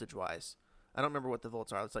 voltage wise. I don't remember what the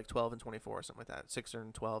volts are. It's like 12 and 24 or something like that. 6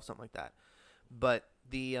 and 12, something like that. But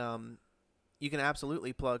the you can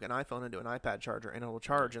absolutely plug an iPhone into an iPad charger and it'll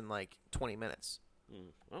charge in like 20 minutes.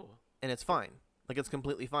 Oh. And it's fine. Like, it's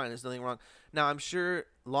completely fine. There's nothing wrong. Now, I'm sure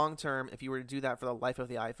long term, if you were to do that for the life of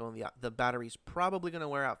the iPhone, the battery's probably going to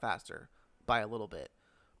wear out faster by a little bit.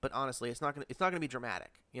 But honestly, it's not gonna be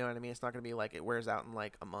dramatic. You know what I mean? It's not gonna be like it wears out in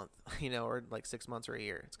like a month, or like 6 months or a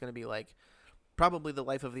year. It's gonna be like probably the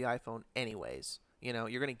life of the iPhone, anyways.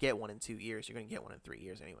 You're gonna get one in 2 years. You're gonna get one in 3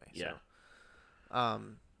 years anyway. Yeah. So,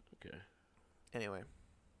 okay. Anyway.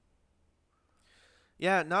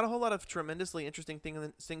 Yeah, not a whole lot of tremendously interesting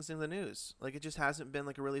things in the news. Like, it just hasn't been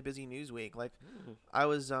like a really busy news week. Like, I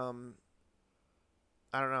was I don't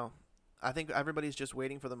know. I think everybody's just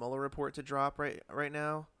waiting for the Mueller report to drop right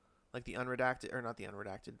now, like the unredacted, or not the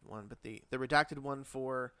unredacted one, but the redacted one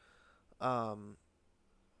for the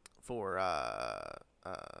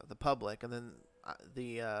public, and then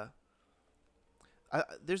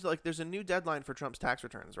there's a new deadline for Trump's tax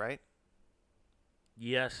returns, right?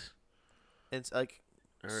 Yes. It's like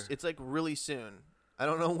really soon. I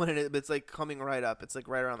don't know when it is, but it's like coming right up. It's like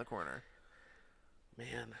right around the corner.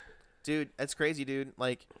 Man, dude, that's crazy, dude.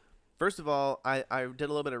 Like, first of all, I did a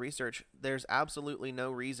little bit of research. There's absolutely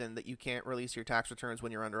no reason that you can't release your tax returns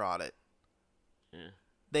when you're under audit. Yeah.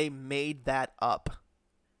 They made that up.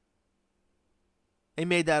 They're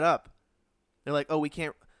like, oh, we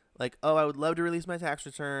can't. Like, oh, I would love to release my tax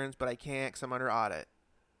returns, but I can't because I'm under audit.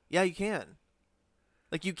 Yeah, you can.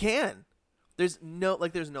 Like, you can. There's no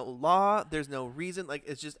law. There's no reason. Like,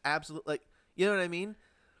 it's just absolute. Like, you know what I mean?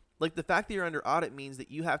 Like, the fact that you're under audit means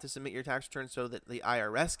that you have to submit your tax returns so that the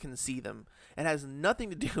IRS can see them. It has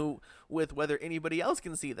nothing to do with whether anybody else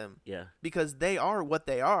can see them. Yeah. Because they are what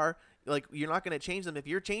they are. Like, you're not going to change them. If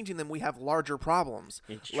you're changing them, we have larger problems.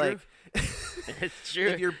 It's true. Like, It's true.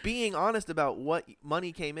 if you're being honest about what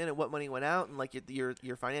money came in and what money went out, and like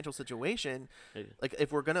your financial situation, like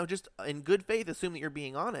if we're gonna just in good faith assume that you're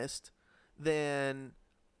being honest, then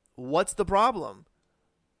what's the problem?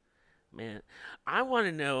 Man, I want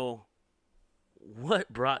to know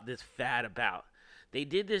what brought this fad about. They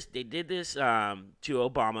did this to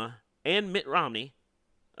Obama and Mitt Romney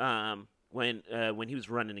when he was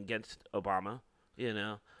running against Obama. You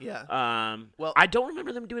know. Yeah. Well, I don't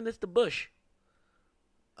remember them doing this to Bush.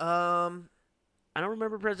 I don't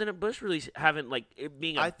remember President Bush having like it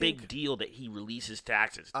being a big deal that he releases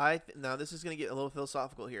taxes. Now this is going to get a little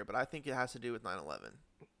philosophical here, but I think it has to do with 9/11.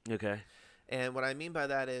 Okay. And what I mean by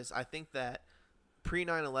that is I think that pre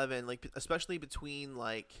 9/11, like especially between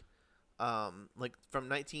like from the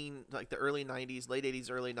early 90s, late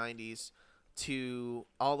 80s, early 90s to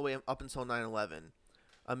all the way up until 9/11,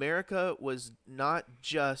 America was not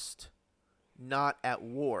just not at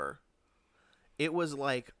war. It was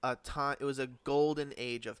like it was a golden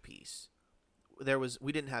age of peace.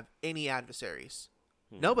 We didn't have any adversaries.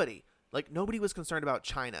 Nobody was concerned about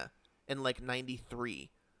China in like 93.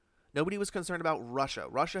 Nobody was concerned about Russia.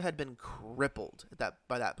 Russia had been crippled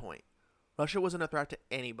by that point. Russia wasn't a threat to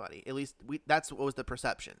anybody. At least that's what was the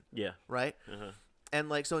perception. Yeah. Right? Uh-huh. And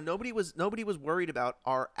like so nobody was worried about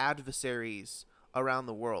our adversaries around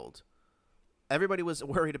the world. Everybody was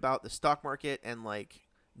worried about the stock market and like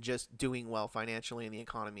just doing well financially and the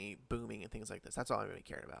economy booming and things like this. That's all everybody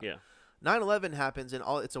cared about. Yeah. 9/11 happens and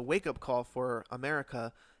it's a wake-up call for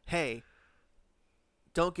America. Hey,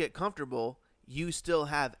 don't get comfortable. You still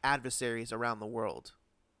have adversaries around the world.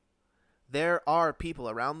 There are people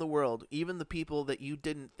around the world, even the people that you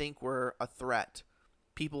didn't think were a threat,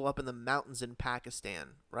 people up in the mountains in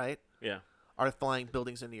Pakistan, right? Yeah. Are flying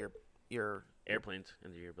buildings into your airplanes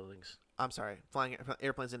into your buildings. I'm sorry, flying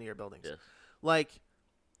airplanes into your buildings. Yes. Like,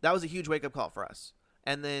 that was a huge wake-up call for us.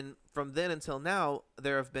 And then from then until now,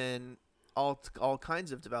 there have been all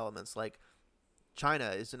kinds of developments. Like, China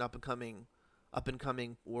is an up and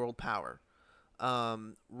coming world power.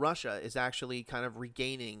 Russia is actually kind of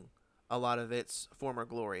regaining a lot of its former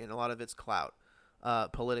glory and a lot of its clout,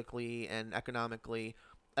 politically and economically.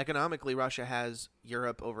 Economically, Russia has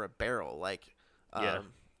Europe over a barrel, like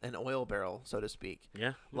an oil barrel, so to speak.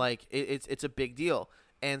 Yeah. Like it's a big deal.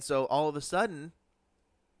 And so all of a sudden,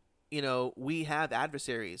 we have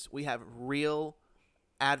adversaries. We have real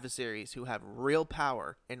adversaries who have real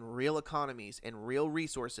power and real economies and real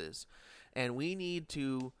resources. And we need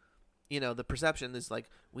to, the perception is like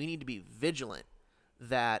we need to be vigilant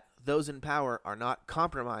that those in power are not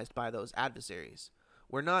compromised by those adversaries.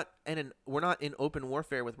 We're not in open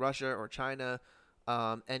warfare with Russia or China,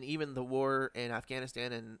 and even the war in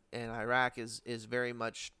Afghanistan and Iraq is very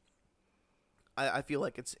much. I feel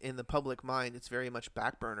like it's in the public mind. It's very much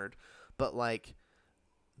backburnered, but like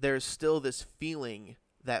there's still this feeling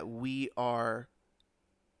that we are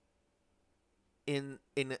in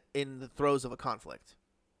the throes of a conflict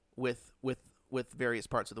with various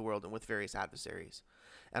parts of the world and with various adversaries.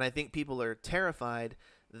 And I think people are terrified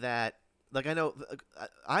that, like, I know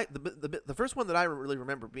the first one that I really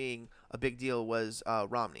remember being a big deal was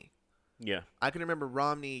Romney. Yeah. I can remember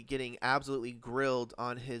Romney getting absolutely grilled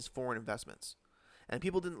on his foreign investments. And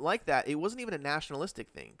people didn't like that. It wasn't even a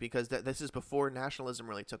nationalistic thing because this is before nationalism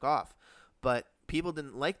really took off. But people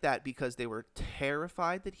didn't like that because they were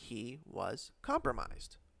terrified that he was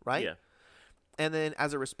compromised, right? Yeah. And then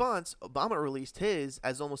as a response, Obama released his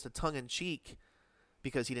as almost a tongue-in-cheek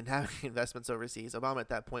because he didn't have any investments overseas. Obama at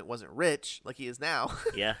that point wasn't rich like he is now.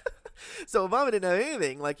 Yeah. So Obama didn't have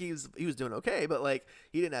anything. Like he was doing okay, but like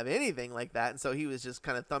he didn't have anything like that. And so he was just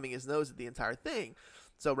kind of thumbing his nose at the entire thing.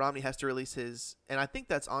 So Romney has to release his, and I think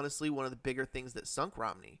that's honestly one of the bigger things that sunk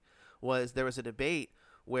Romney was there was a debate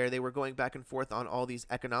where they were going back and forth on all these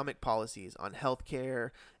economic policies on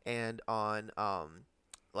healthcare and on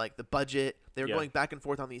like the budget. They were going back and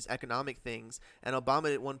forth on these economic things, and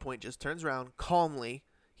Obama at one point just turns around calmly.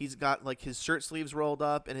 He's got like his shirt sleeves rolled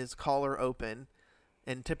up and his collar open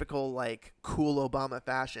in typical like cool Obama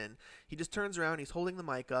fashion. He just turns around, he's holding the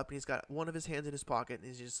mic up, and he's got one of his hands in his pocket, and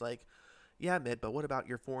he's just like, yeah, Mitt, but what about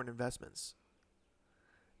your foreign investments?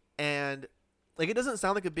 And like it doesn't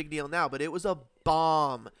sound like a big deal now, but it was a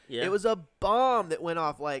bomb. Yeah. It was a bomb that went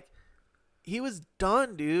off. Like he was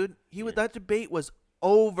done, dude. That debate was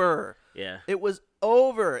over. Yeah. It was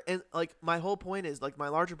over. And like my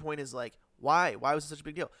larger point is like, why was it such a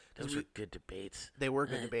big deal? Those were good debates. They were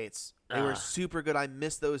good debates. They were super good. I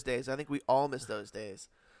miss those days. I think we all miss those days.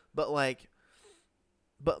 But like,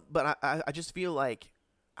 but I just feel like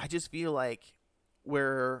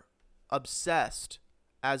we're obsessed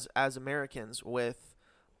as Americans with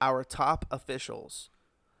our top officials,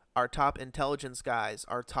 our top intelligence guys,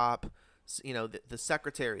 our top, the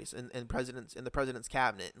secretaries and presidents in the president's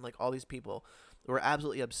cabinet, and like all these people. We're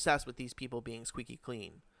absolutely obsessed with these people being squeaky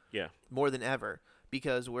clean. Yeah. More than ever,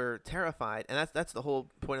 because we're terrified, and that's the whole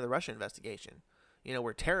point of the Russia investigation.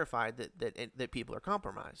 We're terrified that people are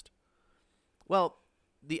compromised. Well,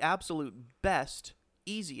 the absolute best,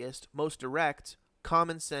 easiest, most direct,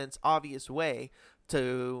 common sense, obvious way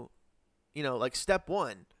to, like step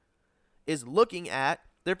one, is looking at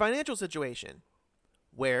their financial situation.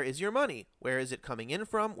 Where is your money? Where is it coming in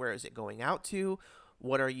from? Where is it going out to?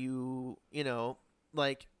 What are you,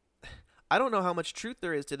 like, I don't know how much truth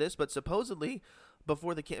there is to this, but supposedly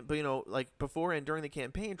before before and during the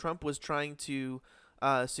campaign, Trump was trying to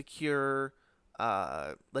secure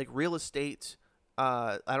like real estate.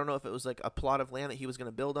 I don't know if it was like a plot of land that he was going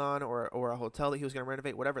to build on or a hotel that he was going to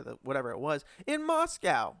renovate, whatever it was, in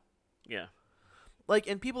Moscow. Yeah. Like,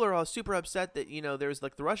 and people are all super upset that, there's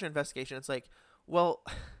like the Russia investigation. It's like, well,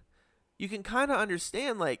 you can kind of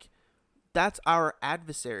understand, like, that's our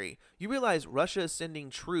adversary. You realize Russia is sending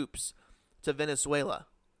troops to Venezuela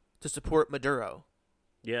to support Maduro.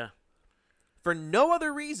 Yeah. For no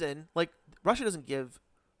other reason. Like, Russia doesn't give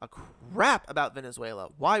a crap about Venezuela.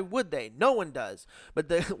 Why would they? No one does. But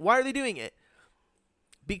why are they doing it?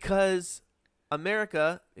 Because the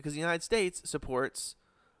United States supports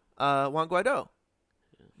Juan Guaido,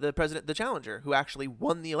 the president, the challenger, who actually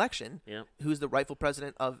won the election, who's the rightful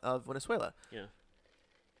president of Venezuela. Yeah.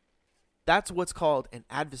 That's what's called an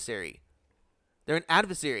adversary. They're an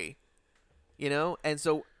adversary, And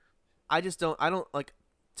so I don't like,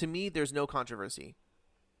 to me, there's no controversy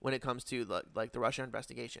when it comes to like the Russia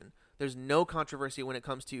investigation. There's no controversy when it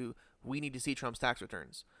comes to we need to see Trump's tax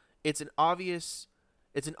returns. It's an obvious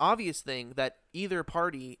thing that either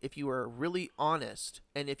party, if you were really honest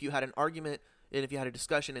and if you had an argument and if you had a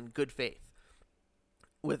discussion in good faith,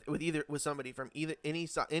 with somebody from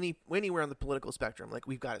anywhere on the political spectrum, like,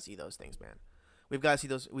 we've got to see those things, man. We've got to see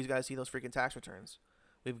those freaking tax returns.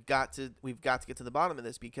 We've got to get to the bottom of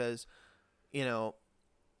this, because, is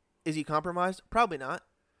he compromised? Probably not.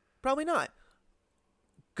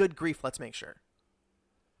 Good grief, let's make sure.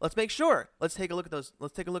 Let's take a look at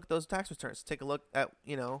those tax returns. Take a look at,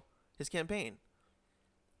 his campaign.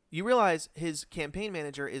 You realize his campaign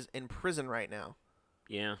manager is in prison right now.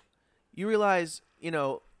 Yeah. You realize,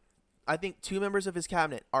 I think 2 members of his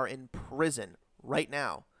cabinet are in prison right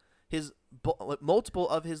now. Multiple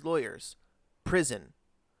of his lawyers, prison.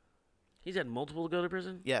 He's had multiple go to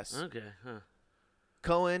prison? Yes. Okay. Huh.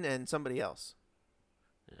 Cohen and somebody else.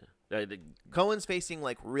 Yeah. Cohen's facing,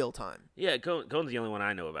 like, real time. Yeah, Cohen's the only one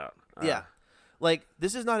I know about. Yeah. Like,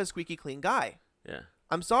 this is not a squeaky clean guy. Yeah.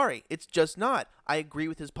 I'm sorry. It's just not. I agree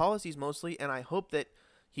with his policies mostly, and I hope that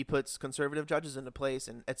he puts conservative judges into place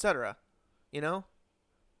and etc.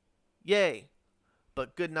 Yay.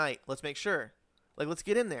 But good night. Let's make sure. Like, let's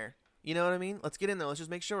get in there. You know what I mean? Let's get in there. Let's just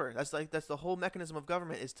make sure. That's the whole mechanism of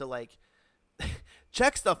government, is to, like,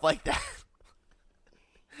 check stuff like that.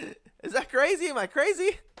 Is that crazy? Am I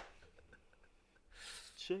crazy?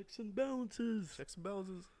 Checks and balances.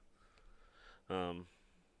 All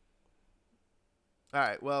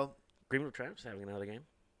right, well, Greenville Triumph's having another game.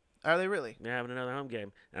 Are they really? They're having another home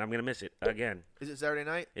game, and I'm going to miss it again. Is it Saturday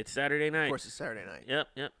night? It's Saturday night. Of course it's Saturday night.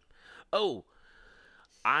 Yep. Oh,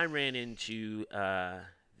 I ran into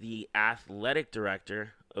the athletic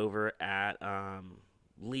director over at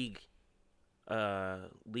League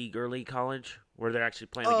Early College, where they're actually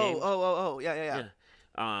playing the game. Oh, yeah.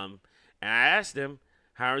 And I asked him,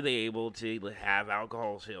 how are they able to have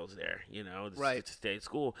alcohol sales there? Right. To stay at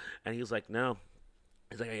school. And he was like, no.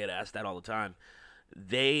 He's like, I get asked that all the time.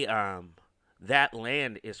 They, that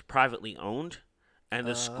land is privately owned, and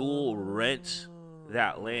the school rents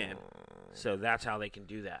that land. So that's how they can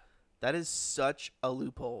do that. That is such a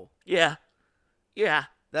loophole. Yeah.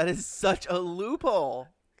 That is such a loophole.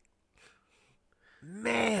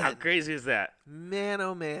 Man. How crazy is that? Man,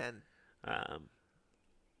 oh man.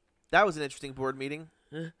 That was an interesting board meeting.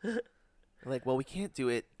 Like, well, we can't do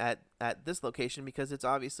it at this location because it's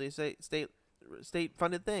obviously a state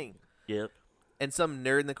funded thing. Yep. And some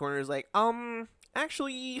nerd in the corner is like,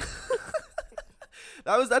 actually,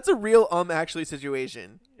 that's a real actually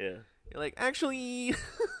situation. Yeah. You're like, actually,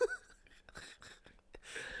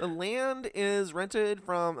 the land is rented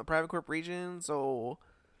from a private corporation, so.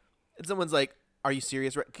 And someone's like, are you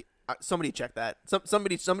serious? Somebody check that.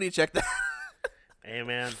 Somebody check that. Hey,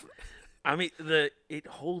 man. I mean, it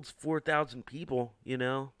holds 4,000 people,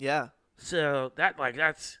 Yeah. So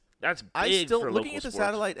that's That's big I still for looking local at the sports.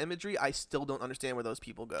 satellite imagery. I still don't understand where those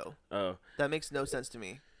people go. Oh, That makes no sense to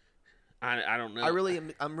me. I don't know.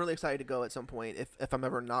 I'm really excited to go at some point if I'm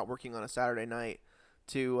ever not working on a Saturday night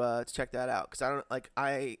to check that out because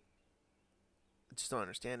I just don't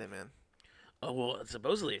understand it, man. Oh well,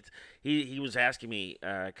 supposedly he was asking me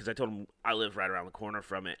because I told him I live right around the corner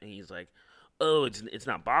from it, and he's like, "Oh, it's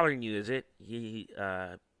not bothering you, is it?" He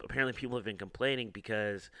apparently people have been complaining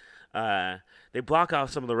because they block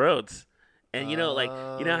off some of the roads, and you know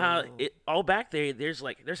how it all back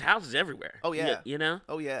there's houses everywhere. Oh yeah. you know.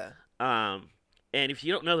 Oh yeah. And if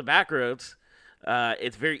you don't know the back roads,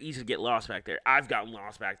 it's very easy to get lost back there. I've gotten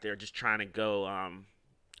lost back there just trying to go,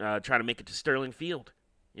 trying to make it to Sterling Field,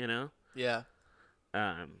 you know? Yeah.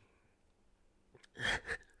 Uh,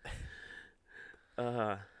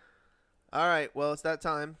 All right. Well, it's that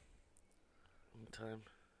time. time.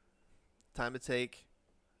 Time to take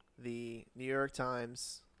the New York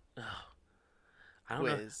Times Oh, I don't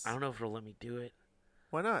know. quiz. I don't know if it'll let me do it.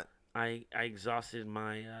 Why not? I exhausted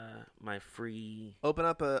my my free. Open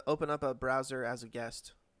up a browser as a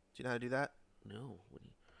guest. Do you know how to do that? No. What do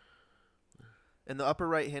you... In the upper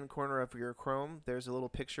right hand corner of your Chrome, there's a little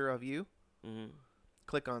picture of you. Mm-hmm.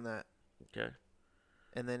 Click on that. Okay.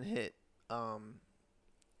 And then hit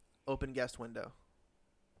open guest window.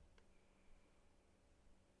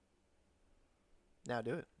 Now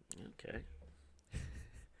do it. Okay.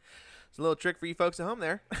 It's a little trick for you folks at home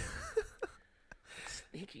there.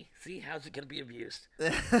 Sneaky. See, how's it gonna be abused?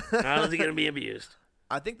 How's it gonna be abused?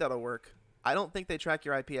 I think that'll work. I don't think they track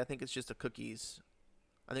your IP. I think it's just a cookies.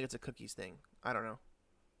 I think it's a cookies thing. I don't know.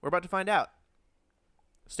 We're about to find out.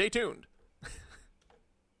 Stay tuned.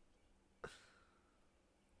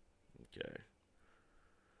 Okay.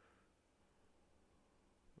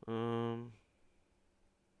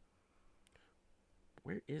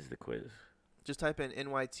 Where is the quiz? Just type in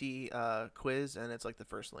NYT quiz, and it's like the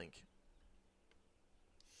first link.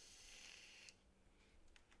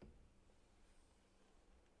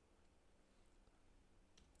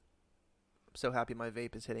 I'm so happy my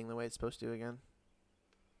vape is hitting the way it's supposed to again.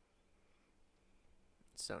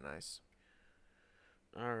 It's so nice.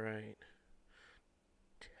 All right.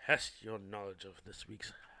 Test your knowledge of this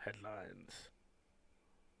week's headlines.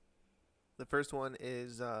 The first one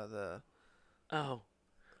is the Oh,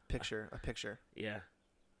 picture. A picture. yeah.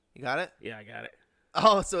 You got it? Yeah, I got it.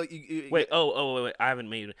 Oh, so you Wait, wait. I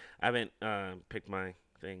haven't picked my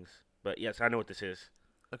things. But yes, I know what this is.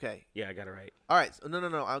 Okay. Yeah, I got it right. All right. So,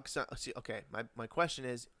 no. See, okay. My question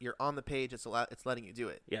is, you're on the page. It's letting you do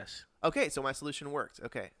it. Yes. Okay. So my solution worked.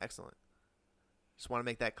 Okay. Excellent. Just want to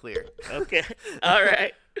make that clear. Okay. All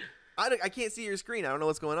right. I can't see your screen. I don't know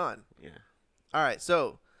what's going on. Yeah. All right.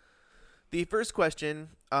 So the first question.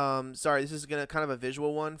 Sorry, this is gonna kind of a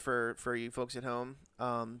visual one for you folks at home.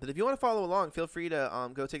 But if you want to follow along, feel free to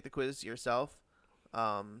go take the quiz yourself,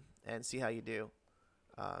 and see how you do.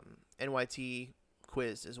 NYT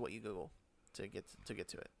quiz is what you Google to get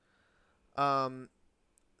to it.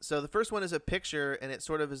 So the first one is a picture, and it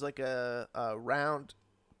sort of is like a round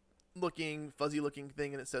looking, fuzzy looking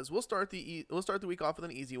thing, and it says we'll start the week off with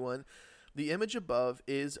an easy one. The image above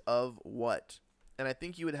is of what? And I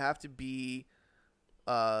think you would have to be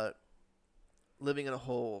living in a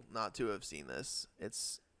hole not to have seen this.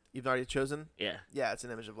 You've already chosen? Yeah. Yeah, it's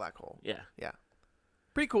an image of black hole. Yeah.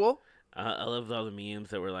 Pretty cool. I love all the memes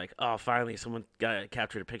that were like, "Oh, finally, someone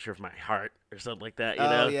captured a picture of my heart" or something like that. You Oh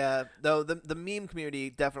know? yeah, though the meme community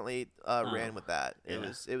definitely ran with that. It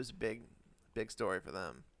yeah. was a big story for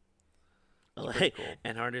them. Like, cool.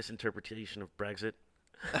 An artist's interpretation of Brexit.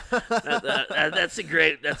 That's a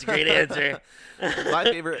great answer.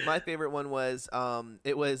 my favorite one was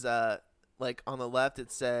it was like on the left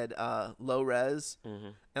it said low res, Mm-hmm.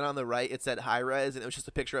 and on the right it said high res, and it was just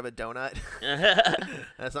a picture of a donut.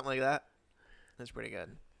 Something like that. That's pretty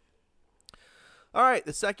good. All right,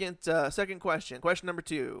 the second question number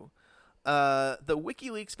 2. The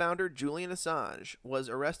WikiLeaks founder Julian Assange was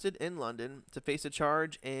arrested in London to face a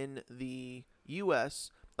charge in the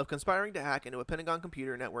U.S. of conspiring to hack into a Pentagon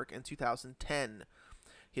computer network in 2010.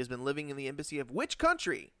 He has been living in the embassy of which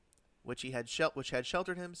country, which had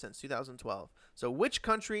sheltered him since 2012. So which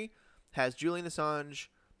country has Julian Assange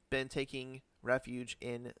been taking refuge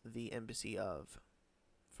in the embassy of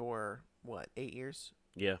for, 8 years?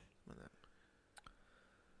 Yeah.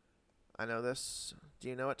 I know this. Do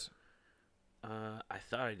you know it? I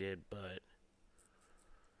thought I did, but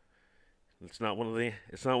it's not one of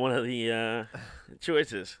the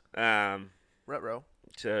choices. Ruh-roh.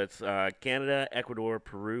 So it's Canada, Ecuador,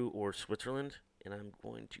 Peru, or Switzerland, and I'm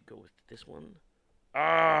going to go with this one.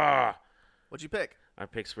 What'd you pick? I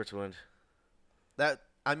picked Switzerland. That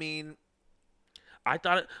I mean, I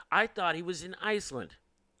thought he was in Iceland.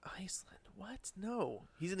 Iceland. What? No.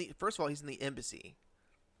 He's in the. First of all, he's in the embassy.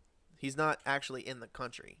 He's not actually in the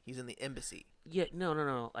country. He's in the embassy. Yeah,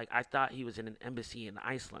 no. Like I thought he was in an embassy in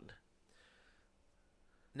Iceland.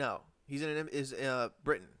 No, he's in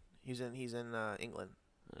Britain. He's in England,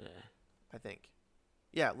 Yeah. I think.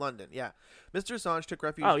 Yeah, London. Yeah, Mr. Assange took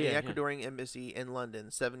refuge in the Ecuadorian embassy in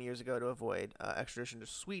London 7 years ago to avoid extradition to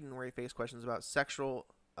Sweden, where he faced questions about sexual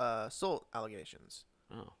assault allegations.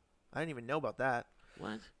 Oh, I didn't even know about that.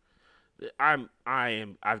 what?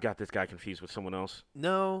 I've got this guy confused with someone else.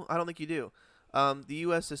 No, I don't think you do. The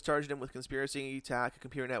U.S. has charged him with conspiracy to hack a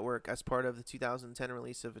computer network as part of the 2010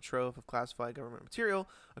 release of a trove of classified government material,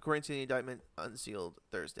 according to the indictment unsealed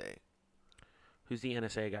Thursday. Who's the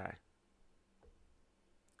NSA guy?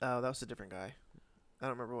 Oh, that was a different guy. I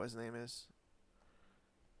don't remember what his name is.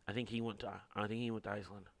 I think he went to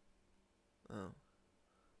Iceland. Oh.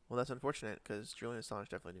 Well, that's unfortunate because Julian Assange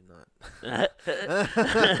definitely did not.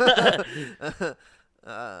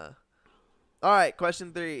 All right,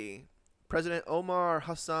 question 3. President Omar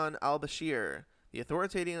Hassan al-Bashir, the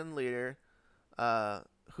authoritarian leader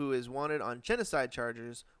who is wanted on genocide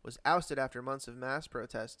charges, was ousted after months of mass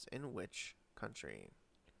protests in which country?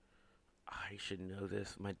 I should know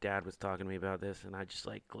this. My dad was talking to me about this, and I just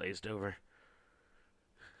like glazed over.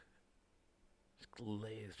 Just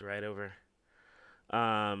glazed right over. It's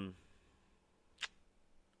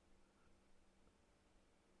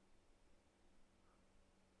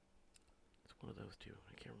one of those two.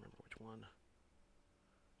 I can't remember which one.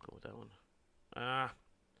 Go with that one.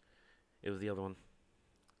 It was the other one.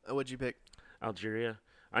 What'd you pick? Algeria.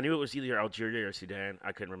 I knew it was either Algeria or Sudan.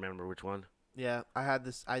 I couldn't remember which one. Yeah, I had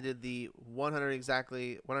this. I did the 100%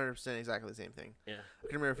 exactly the same thing. Yeah. I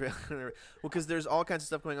can remember. Well, because there's all kinds of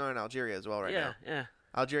stuff going on in Algeria as well right now. Yeah.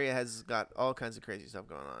 Algeria has got all kinds of crazy stuff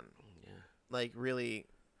going on. Yeah. Like really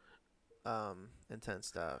intense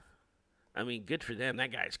stuff. I mean, good for them.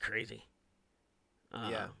 That guy's crazy.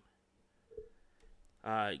 Yeah.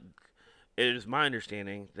 It is my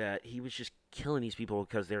understanding that he was just killing these people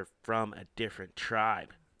because they're from a different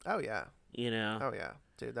tribe. Oh yeah. You know. Oh yeah,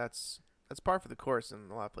 dude. That's par for the course in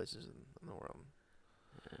a lot of places in the world.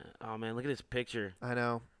 Oh man, look at this picture. I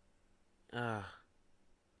know.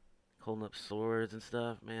 Holding up swords and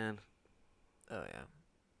stuff, man. Oh yeah.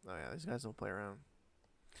 These guys don't play around.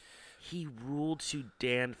 He ruled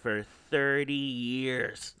Sudan for 30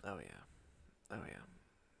 years. Oh yeah.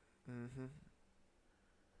 Mhm.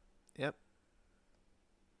 Yep.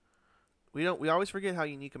 We always forget how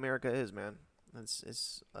unique America is, man.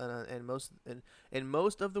 It's in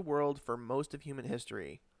most of the world for most of human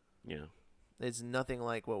history. Yeah. It's nothing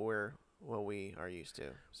like what we are used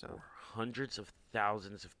to. So hundreds of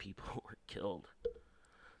thousands of people were killed.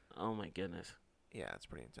 Oh my goodness. Yeah, it's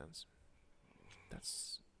pretty intense.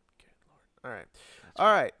 That's good, Lord. All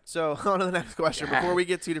right. So on to the next question before we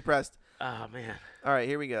get too depressed. Oh man. All right,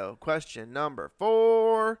 here we go. Question number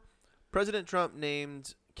 4. President Trump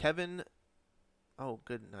named Kevin. Oh,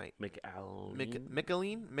 good night. McAlleen.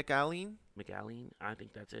 I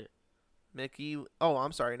think that's it. Oh,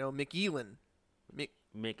 I'm sorry. No, McElin.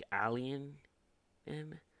 McAlleen.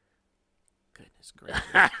 Goodness gracious.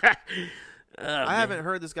 I haven't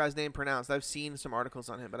heard this guy's name pronounced. I've seen some articles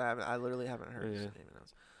on him, but I literally haven't heard his name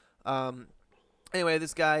pronounced. Anyway,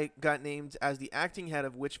 this guy got named as the acting head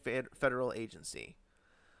of which federal agency?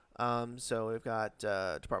 So we've got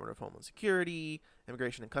Department of Homeland Security,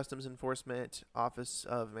 Immigration and Customs Enforcement, Office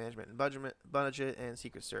of Management and Budget, and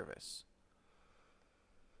Secret Service.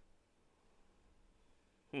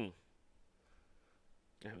 I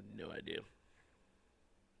have no idea.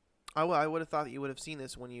 Oh, well, I would have thought that you would have seen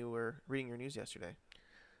this when you were reading your news yesterday.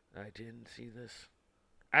 I didn't see this.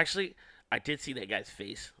 Actually, I did see that guy's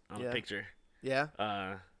face on the picture. Yeah?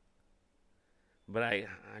 But I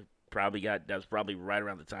probably that was probably right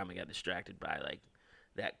around the time I got distracted by like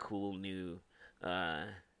that cool new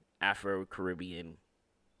Afro-Caribbean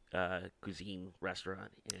cuisine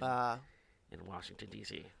restaurant in Washington,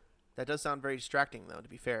 D.C. That does sound very distracting, though, to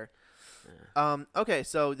be fair. Okay,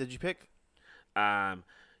 so did you pick?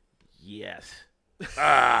 Yes.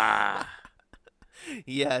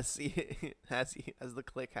 Yes, as the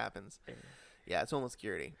click happens. Yeah, it's Homeland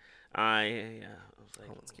Security. I was like,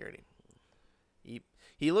 Homeland Security.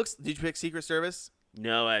 He looks. Did you pick Secret Service?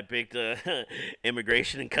 No, I picked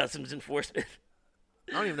Immigration and Customs Enforcement.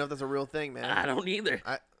 I don't even know if that's a real thing, man. I don't either.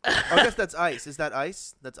 I guess that's ICE. Is that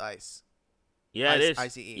ICE? That's ICE. Yeah, ICE, it is.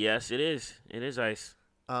 ICE. Yes, it is. It is ICE.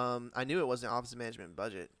 I knew it wasn't Office of Management and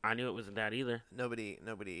Budget. I knew it wasn't that either. Nobody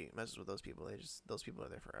messes with those people. Those people are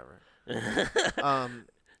there forever.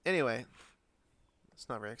 Anyway, It's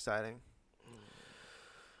not very exciting.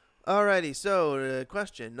 Alrighty, so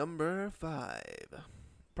question number 5.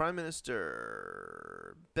 Prime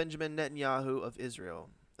Minister Benjamin Netanyahu of Israel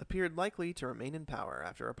appeared likely to remain in power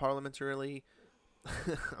after a parliamentary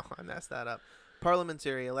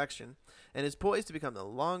parliamentary election and is poised to become the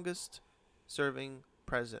longest serving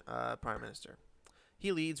prime minister.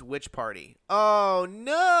 He leads which party? Oh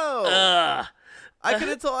no!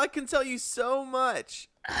 I can tell you so much.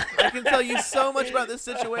 I can tell you so much about this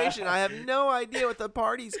situation. I have no idea what the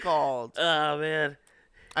party's called. Oh man.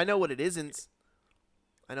 I know what it isn't.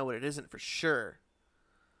 I know what it isn't for sure.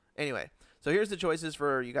 Anyway, so here's the choices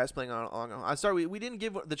for you guys playing along. I'm sorry, we didn't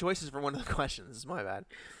give the choices for one of the questions. It's my bad.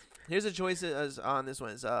 Here's the choices on this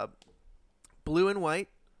one. It's blue and white,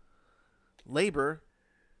 Labor,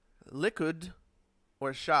 Likud,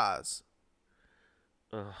 or Shaz.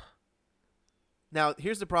 Ugh. Now,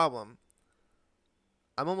 here's the problem.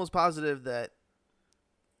 I'm almost positive that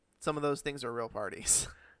some of those things are real parties.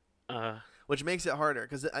 Which makes it harder,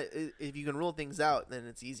 because if you can rule things out, then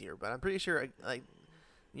it's easier. But I'm pretty sure, like,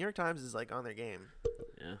 New York Times is, like, on their game.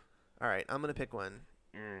 Yeah. All right, I'm going to pick one.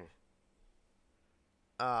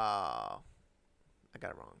 I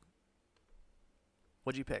got it wrong.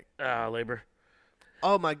 What'd you pick? Labor.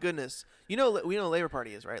 Oh, my goodness. We know what Labor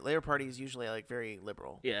Party is, right? Labor Party is usually, like, very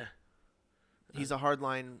liberal. Yeah. He's a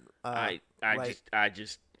hardline I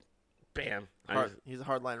just bam. He's a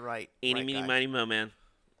hardline right. Eeny, meeny, miny, mo, man.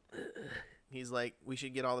 He's like, we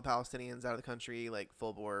should get all the Palestinians out of the country, like,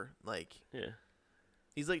 full bore. Like, yeah.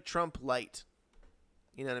 He's like Trump light.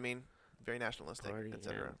 You know what I mean? Very nationalistic,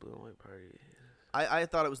 etc. Yeah, blue and white party. I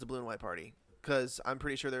thought it was the blue and white party, because I'm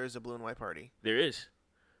pretty sure there is a blue and white party. There is.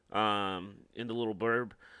 In the little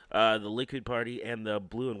blurb, the Likud party and the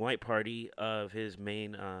blue and white party of his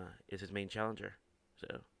main is his main challenger.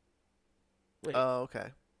 So. Wait. Oh, okay.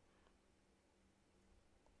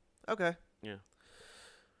 Okay. Yeah.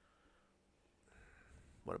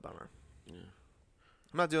 What a bummer. Yeah.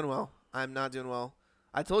 I'm not doing well. I'm not doing well.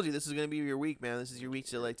 I told you this is going to be your week, man. This is your week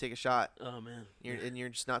to, like, take a shot. Oh man. And you're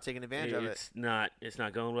just not taking advantage of it. It's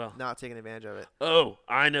not going well. Not taking advantage of it. Oh,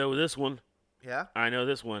 I know this one. Yeah? I know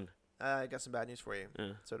this one. I got some bad news for you.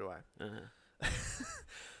 So do I. Uh-huh.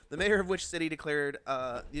 The mayor of which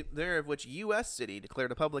U.S. city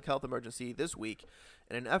declared a public health emergency this week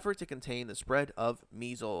in an effort to contain the spread of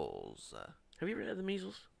measles. Have you ever had the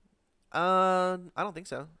measles? I don't think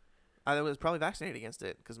so. I was probably vaccinated against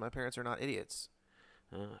it because my parents are not idiots.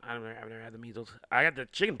 I've never had the measles. I got the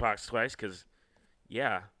chicken pox twice because,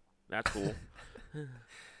 yeah, that's cool.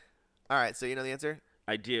 All right, so you know the answer?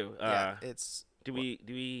 I do. Yeah, it's. Do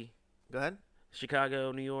we? Go ahead.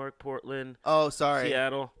 Chicago, New York, Portland. Oh, sorry.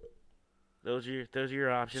 Seattle. Those are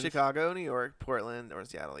your options. Chicago, New York, Portland, or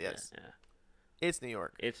Seattle. Yes. Yeah. It's New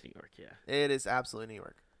York. It's New York. Yeah. It is absolutely New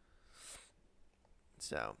York.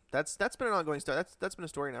 So that's been an ongoing story. That's been a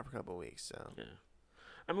story now for a couple of weeks. So. Yeah.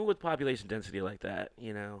 I mean, with population density like that,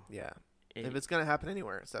 Yeah. If it's gonna happen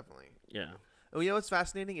anywhere, it's definitely. Yeah. Oh, you know what's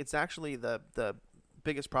fascinating? It's actually the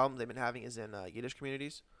biggest problem they've been having is in Yiddish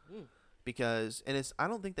communities, because I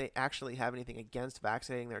don't think they actually have anything against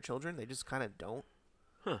vaccinating their children. They just kind of don't.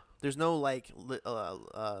 Huh. There's no like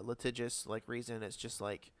litigious like reason. It's just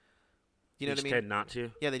like, you know what I mean? Tend not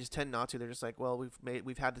to. Yeah, they just tend not to. They're just like, well,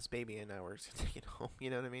 we've had this baby and now we're just gonna take it home.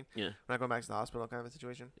 You know what I mean? Yeah. We're not going back to the hospital, kind of a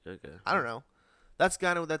situation. Okay. I don't know. That's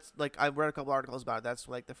like I've read a couple articles about it. That's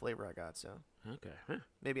like the flavor I got. So Okay. Huh.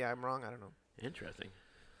 maybe I'm wrong. I don't know. Interesting.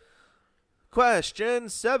 Question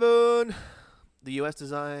 7: The U.S.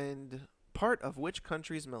 designed part of which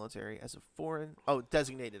country's military as a foreign? Oh,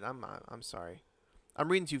 designated. I'm sorry. I'm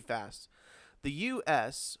reading too fast. The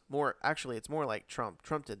U.S. It's more like Trump.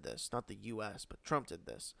 Trump did this, not the U.S., but Trump did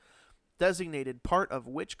this. Designated part of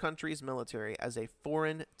which country's military as a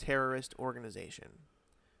foreign terrorist organization.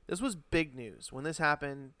 This was big news. When this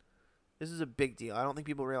happened, this is a big deal. I don't think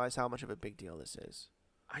people realize how much of a big deal this is.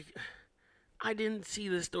 I didn't see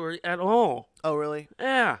this story at all. Oh, really?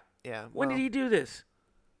 Yeah. Yeah. When did he do this?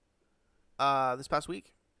 This past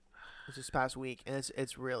week. It's this past week, and it's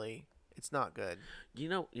not good.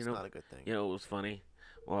 It's not a good thing. You know what was funny?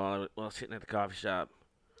 While I was sitting at the coffee shop,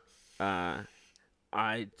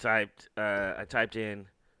 I typed in,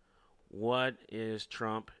 what is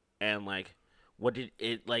Trump, and like, what did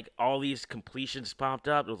it, like, all these completions popped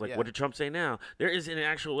up. It was like, What did Trump say now? There is an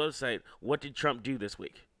actual website. What did Trump do this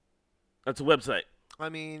week? That's a website. I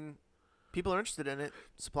mean, people are interested in it.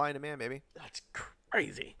 Supply and demand, baby. That's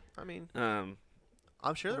crazy. I mean, I'm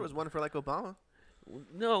sure there was one for like Obama.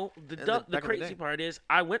 No, the crazy part is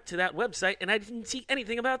I went to that website and I didn't see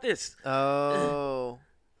anything about this. Oh.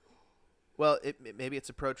 Well, maybe it's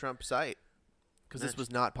a pro-Trump site. because this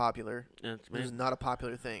was not popular. That's This was not a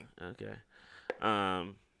popular thing. Okay.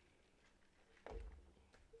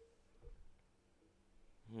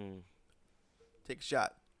 Take a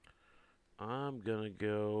shot. I'm gonna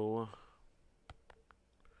go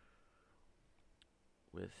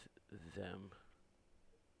with them.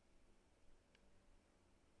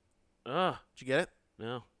 Did you get it?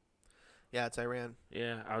 No. Yeah, it's Iran.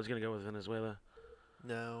 Yeah, I was gonna go with Venezuela.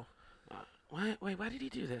 No. Why did he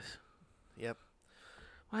do this? Yep.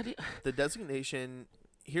 Why did the designation?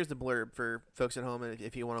 Here's the blurb for folks at home,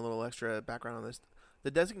 if you want a little extra background on this.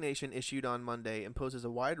 The designation issued on Monday imposes a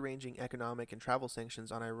wide-ranging economic and travel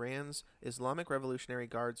sanctions on Iran's Islamic Revolutionary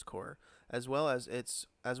Guards Corps, as well as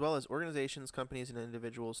organizations, companies, and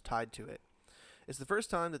individuals tied to it. It's the first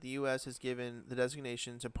time that the U.S. has given the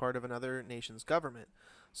designation to part of another nation's government.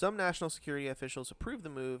 Some national security officials approved the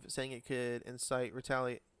move, saying it could incite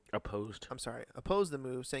Opposed the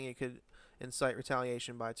move, saying it could incite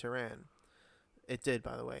retaliation by Tehran. It did,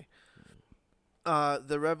 by the way.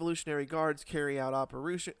 The Revolutionary Guards carry out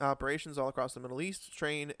operations all across the Middle East,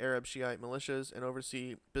 train Arab Shiite militias, and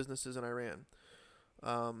oversee businesses in Iran.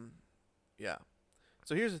 Yeah.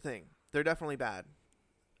 So here's the thing. They're definitely bad.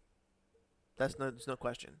 There's no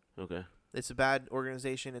question. Okay. It's a bad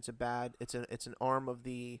organization. It's an arm of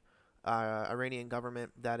the Iranian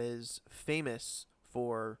government that is famous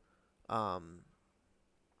for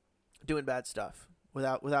doing bad stuff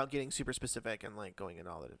without getting super specific and like going into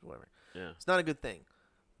all that whatever. Yeah. It's not a good thing.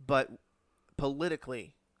 But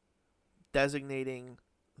politically designating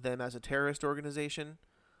them as a terrorist organization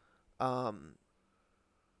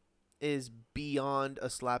is beyond a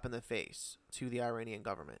slap in the face to the Iranian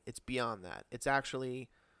government. It's beyond that. It's actually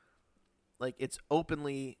like it's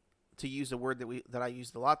openly, to use a word that I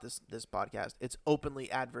used a lot this podcast, it's openly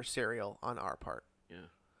adversarial on our part. Yeah.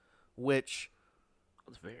 Which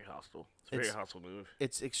it's very hostile. It's a very hostile move.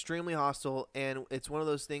 It's extremely hostile, and it's one of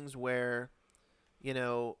those things where, you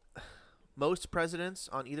know, most presidents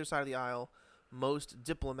on either side of the aisle, most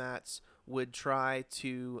diplomats would try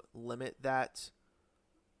to limit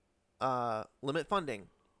funding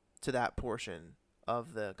to that portion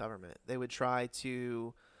of the government. They would try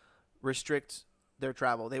to restrict their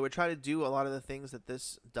travel. They would try to do a lot of the things that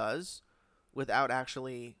this does without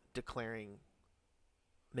actually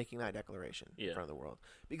making that declaration in front of the world.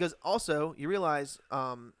 Because also, you realize,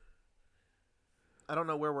 I don't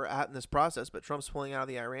know where we're at in this process, but Trump's pulling out of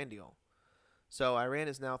the Iran deal. So Iran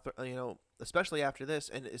is now, especially after this,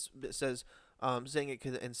 and it says, saying it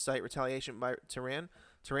could incite retaliation by Tehran.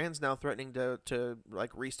 Tehran's now threatening to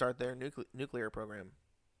like restart their nuclear program.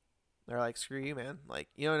 They're like, screw you, man. Like,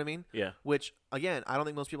 you know what I mean? Yeah. Which, again, I don't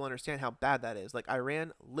think most people understand how bad that is. Like,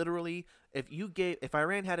 Iran, literally, if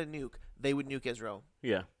Iran had a nuke, they would nuke Israel.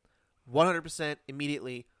 Yeah. 100%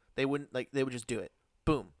 immediately. They would just do it.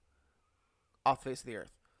 Boom. Off the face of the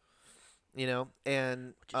earth. You know?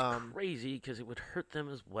 And which is crazy because it would hurt them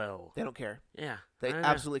as well. They don't care. Yeah. They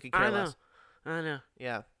absolutely could care less. I know.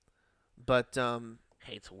 Yeah. But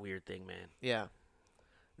hey, it's a weird thing, man. Yeah.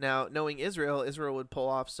 Now, knowing Israel would pull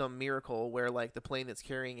off some miracle where like the plane that's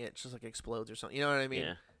carrying it just like explodes or something. You know what I mean?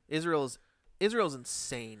 Yeah. Israel's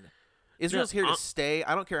insane. Israel's here to stay.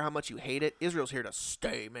 I don't care how much you hate it. Israel's here to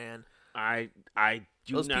stay, man. I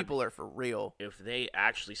do Those not, people are for real. If they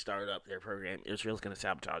actually start up their program, Israel's going to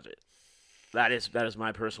sabotage it. That is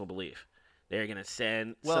my personal belief. They're going to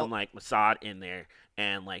send some like Mossad in there,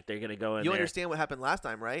 and like they're going to go in there. You understand what happened last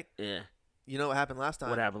time, right? Yeah. You know what happened last time?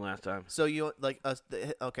 What happened last time? So you like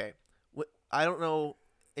okay. I don't know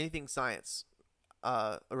anything science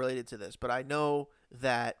related to this, but I know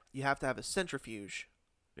that you have to have a centrifuge.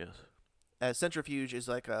 Yes. A centrifuge is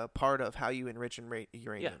like a part of how you enrich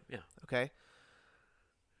uranium. Yeah. Okay.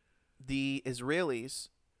 The Israelis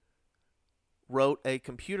wrote a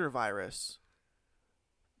computer virus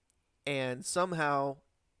and somehow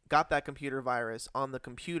got that computer virus on the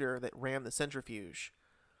computer that ran the centrifuge,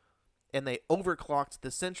 and they overclocked the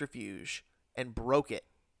centrifuge and broke it.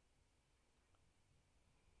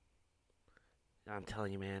 I'm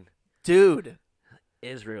telling you, man. Dude.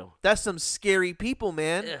 Israel. That's some scary people,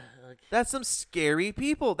 man. Yeah, that's some scary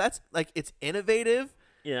people. That's like, it's innovative.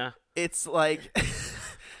 Yeah. It's like...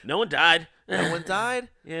 No one died. No one died.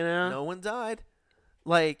 You know? No one died.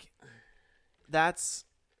 Like, that's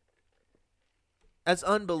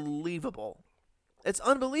unbelievable. It's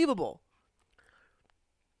unbelievable.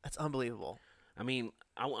 That's unbelievable. I mean,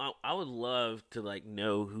 I would love to like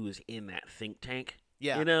know who's in that think tank.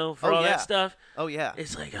 Yeah. You know, for all that stuff. Oh yeah.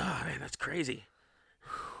 It's like, oh man, that's crazy.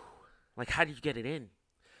 Like, how did you get it in?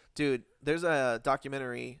 Dude, there's a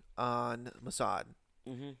documentary on Mossad,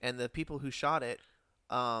 mm-hmm. and the people who shot it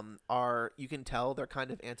are, you can tell they're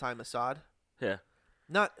kind of anti-Mossad. Yeah.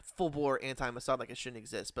 Not full-bore anti-Mossad, like it shouldn't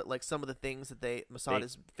exist, but like some of the things that Mossad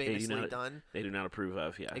has famously done. They do not approve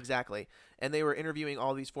of, yeah. Exactly. And they were interviewing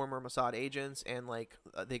all these former Mossad agents, and like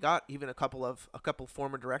they got even a couple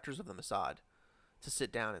former directors of the Mossad to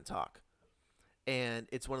sit down and talk. And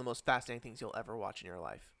it's one of the most fascinating things you'll ever watch in your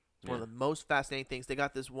life. It's one of the most fascinating things. They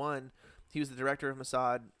got this one. He was the director of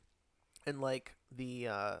Mossad in like the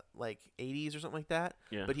like 80s or something like that.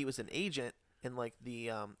 Yeah. But he was an agent in like the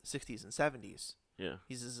 60s and 70s. Yeah.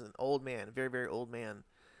 He's an old man, very, very old man.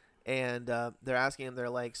 And they're asking him,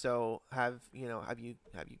 they're like, so have you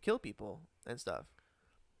killed people and stuff?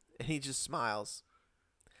 And he just smiles.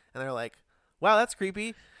 And they're like, wow, that's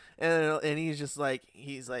creepy. And he's just like,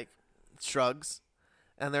 shrugs.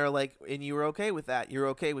 And they're like, and you were okay with that? You're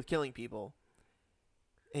okay with killing people?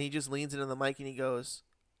 And he just leans into the mic and he goes,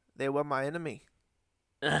 they were my enemy.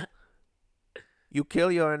 You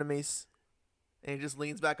kill your enemies. And he just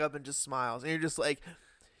leans back up and just smiles. And you're just like,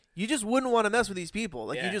 you just wouldn't want to mess with these people.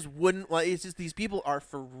 Like, you just wouldn't. Like, it's just these people are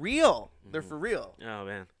for real. Mm-hmm. They're for real. Oh,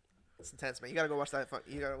 man. It's intense, man. You got to go watch that.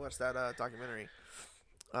 You got to watch that documentary.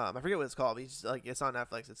 I forget what it's called. But it's like, it's on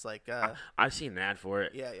Netflix. It's like I've seen an ad for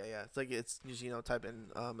it. Yeah. It's like, it's just, type in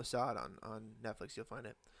Mossad on Netflix. You'll find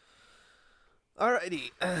it. Alrighty.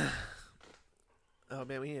 Oh,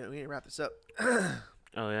 man. We need to wrap this up. Oh,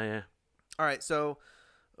 yeah. All right. So,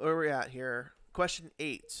 where are we at here? Question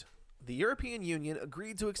 8. The European Union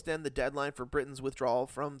agreed to extend the deadline for Britain's withdrawal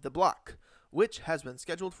from the bloc, which has been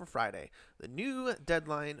scheduled for Friday. The new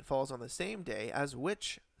deadline falls on the same day as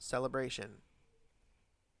which celebration?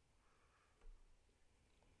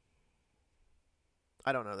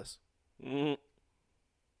 I don't know this. I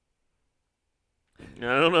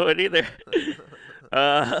don't know it either.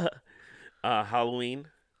 Halloween,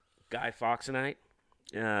 Guy Fawkes night,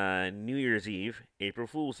 New Year's Eve, April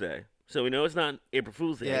Fool's Day. So we know it's not April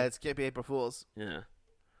Fool's Day. Yeah, it can't be April Fool's. Yeah.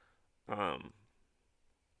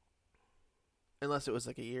 Unless it was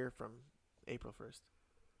like a year from April 1st.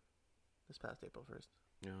 This past April 1st.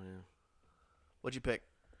 Oh, yeah. What'd you pick?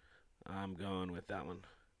 I'm going with that one.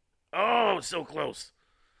 Oh, so close.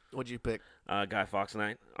 What'd you pick? Guy Fawkes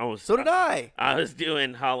night. So did I. I was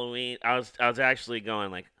doing Halloween. I was actually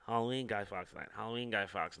going like Halloween, Guy Fawkes night. Halloween, Guy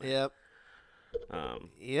Fawkes night. Yep.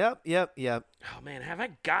 Yep. Oh man, have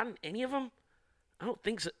I gotten any of them? I don't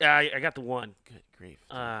think so. I got the one. Good grief.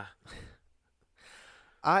 I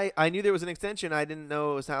knew there was an extension. I didn't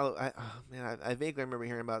know it was I vaguely remember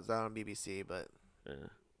hearing about that on BBC, but I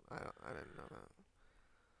didn't know that.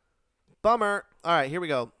 Bummer. All right, here we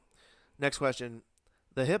go. Next question.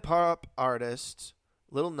 The hip hop artist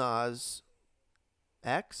Lil Nas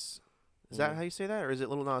X. Is that how you say that, or is it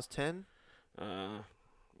Lil Nas 10?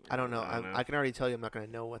 I don't know. I can already tell you I'm not going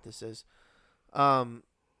to know what this is. All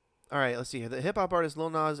right, let's see here. The hip-hop artist Lil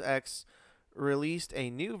Nas X released a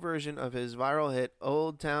new version of his viral hit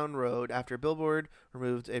Old Town Road after Billboard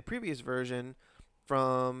removed a previous version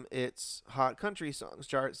from its Hot Country Songs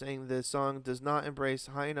chart, saying the song does not embrace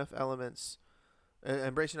enough elements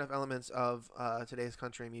of today's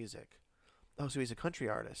country music. Oh, so he's a country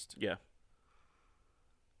artist. Yeah.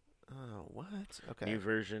 Oh, what? Okay. New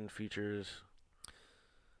version features...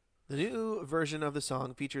 The new version of the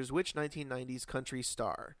song features which 1990s country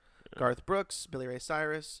star? Garth Brooks, Billy Ray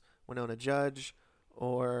Cyrus, Winona Judd,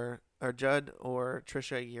 or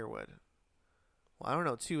Trisha Yearwood. Well, I don't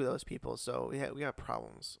know two of those people, so we got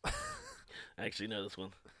problems. I actually know this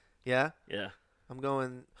one. Yeah? Yeah. I'm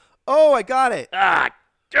going... Oh, I got it!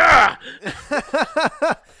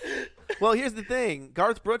 Well, here's the thing.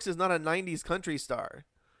 Garth Brooks is not a 90s country star.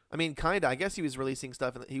 I mean, kind of. I guess he was releasing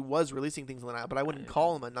stuff. He was releasing things in the night, but I wouldn't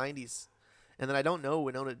call him a 90s. And then I don't know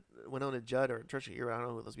Winona Judd or Trisha Yearwood. I don't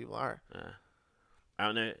know who those people are. I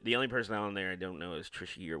don't know. The only person on there I don't know is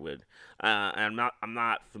Trisha Yearwood. I'm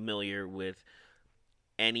not familiar with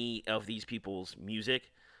any of these people's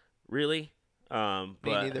music, really. Me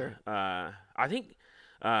neither. I think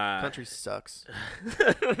country sucks.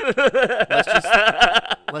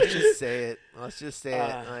 Let's just say it.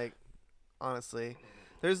 Like, honestly.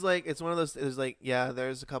 There's like, it's one of those, there's like, yeah,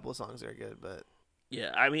 there's a couple of songs that are good, but.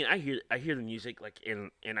 Yeah, I mean, I hear the music like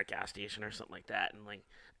in a gas station or something like that, and like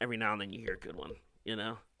every now and then you hear a good one, you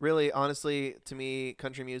know? Really, honestly, to me,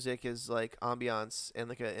 country music is like ambiance in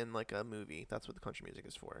like a movie. That's what the country music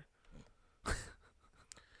is for.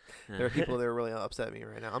 There are people that are really upset at me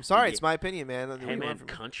right now. I'm sorry, it's my opinion, man. Hey, man,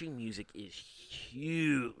 country music is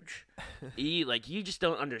huge. You just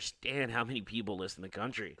don't understand how many people listen to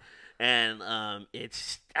country. And it's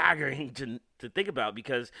staggering to think about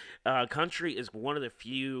because country is one of the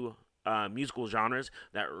few musical genres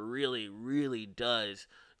that really, really does,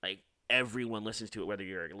 like, everyone listens to it, whether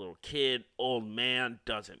you're a little kid, old man,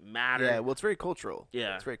 doesn't matter. Yeah, well, it's very cultural.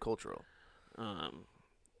 Yeah. It's very cultural. Um,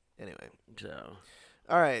 Anyway. so.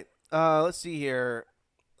 All right. Let's see here.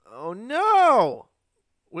 Oh, no!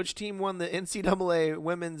 Which team won the NCAA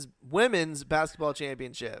women's basketball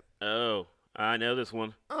championship? Oh, I know this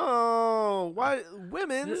one. Oh, why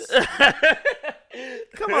women's?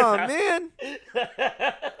 Come on, man.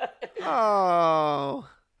 Oh.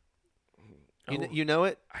 You know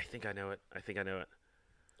it? I think I know it.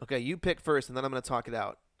 Okay, you pick first, and then I'm going to talk it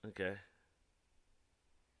out. Okay.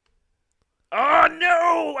 Oh,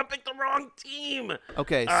 no! I picked the wrong team!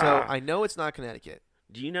 Okay, so I know it's not Connecticut.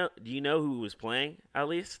 Do you know who was playing, at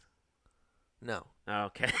least? No.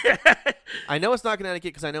 Okay. I know it's not Connecticut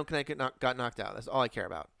because I know Connecticut got knocked out. That's all I care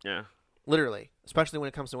about. Yeah. Literally. Especially when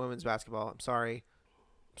it comes to women's basketball. I'm sorry.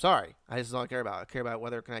 This is all I care about. I care about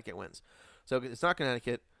whether Connecticut wins. So it's not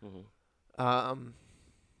Connecticut. Mm-hmm. Oh, man.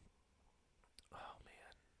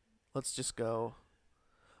 Let's just go.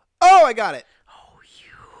 Oh, I got it. Oh,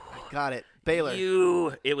 I got it. Baylor.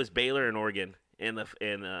 It was Baylor and Oregon in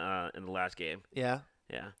the last game. Yeah.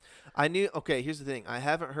 Yeah. I knew. Okay, here's the thing. I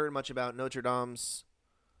haven't heard much about Notre Dame's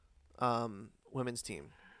women's team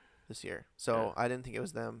this year, so I didn't think it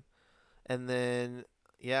was them. And then,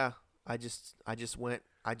 yeah, I just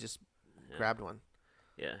grabbed one.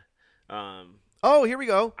 Yeah. Oh, here we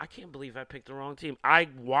go. I can't believe I picked the wrong team. I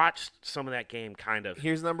watched some of that game, kind of.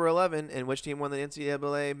 Here's number 11, and which team won the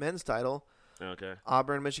NCAA men's title? Okay.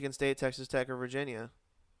 Auburn, Michigan State, Texas Tech, or Virginia?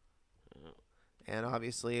 And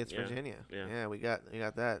obviously, it's Virginia. Yeah, we got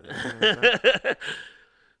that.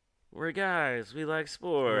 We're guys. We like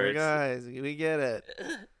sports. We're guys. We get it.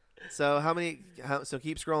 So so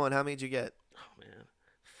keep scrolling. How many did you get? Oh, man.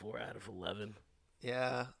 4 out of 11.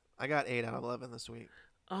 Yeah, I got 8 out of 11 this week.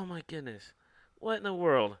 Oh, my goodness. What in the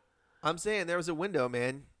world? I'm saying there was a window,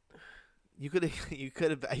 man. You could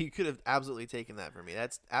have absolutely taken that from me.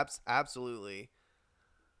 That's absolutely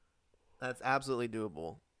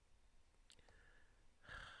doable.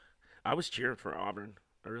 I was cheering for Auburn.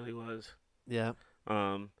 I really was. Yeah.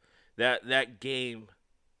 That game.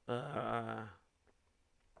 There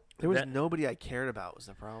was nobody I cared about. Was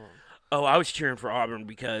the problem? Oh, I was cheering for Auburn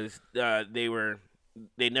because they'd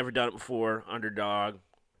never done it before. Underdog,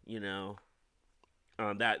 you know.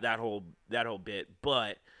 That whole bit,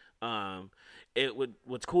 but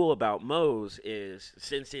what's cool about Moe's is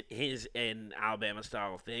since it is an Alabama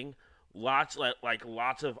style thing, lots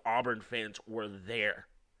of Auburn fans were there.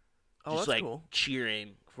 Oh, just that's cool.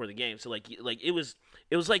 Cheering for the game. So it was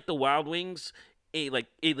like the Wild Wings,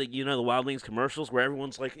 the Wild Wings commercials where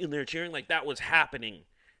everyone's like in there cheering, like that was happening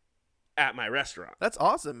at my restaurant. That's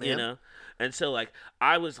awesome, man. You know? And so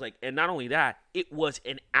I was like, and not only that, it was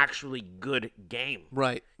an actually good game.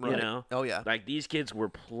 Right. You know? Oh yeah. Like these kids were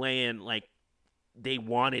playing like they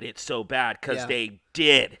wanted it so bad because they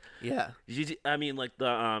did. Yeah. I mean, like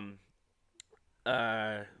the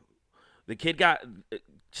kid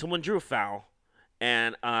someone drew a foul,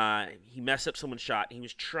 and he messed up someone's shot. He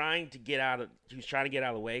was trying to get out of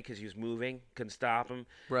the way because he was moving, couldn't stop him.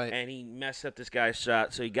 Right. And he messed up this guy's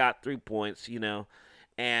shot, so he got 3 points. You know,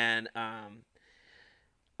 and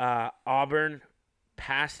Auburn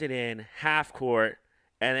passed it in half court,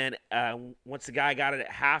 and then once the guy got it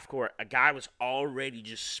at half court, a guy was already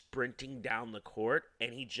just sprinting down the court,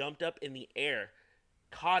 and he jumped up in the air,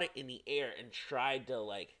 caught it in the air, and tried to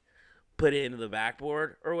put it into the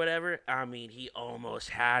backboard or whatever. I mean, he almost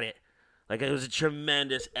had it. Like, it was a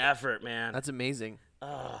tremendous effort, man. That's amazing.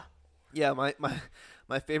 Yeah,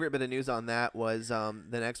 my favorite bit of news on that was the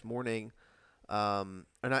next morning,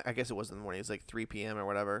 I guess it wasn't in the morning. It was like 3 p.m. or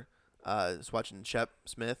whatever. I was watching Shep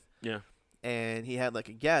Smith. Yeah. And he had a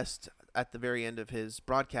guest at the very end of his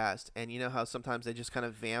broadcast. And you know how sometimes they just kind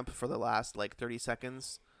of vamp for the last 30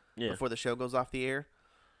 seconds before the show goes off the air?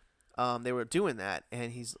 They were doing that,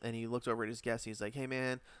 and he looked over at his guest. He's like, "Hey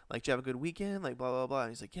man, did you have a good weekend? Blah blah blah." And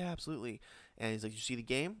he's like, "Yeah, absolutely." And he's like, "You see the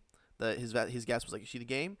game?" His guest was like, "You see the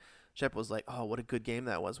game?" Shep was like, "Oh, what a good game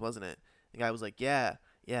that was, wasn't it?" The guy was like, "Yeah,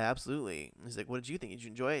 absolutely." And he's like, "What did you think? Did you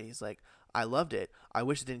enjoy it?" He's like, "I loved it. I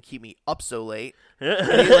wish it didn't keep me up so late."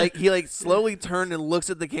 And he slowly turned and looks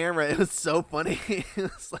at the camera. It was so funny.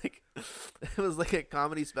 It was like a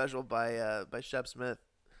comedy special by Shep Smith.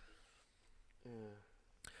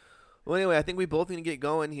 Well, anyway, I think we both need to get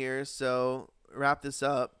going here, so wrap this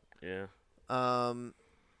up. Yeah.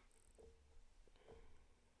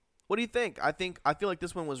 What do you think? I feel like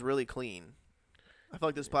this one was really clean. I feel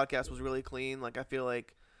like this podcast was really clean. I feel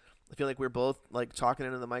like we're both talking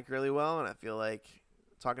into the mic really well, and I feel like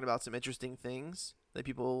talking about some interesting things that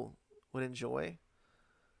people would enjoy.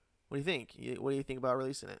 What do you think? What do you think about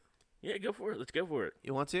releasing it? Yeah, go for it. Let's go for it.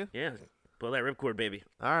 You want to? Yeah, pull that ripcord, baby.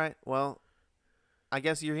 All right. Well, I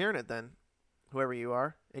guess you're hearing it then. Whoever you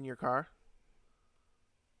are in your car,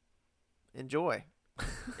 enjoy.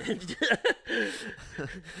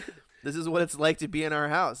 This is what it's like to be in our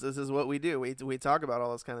house. This is what we do. We talk about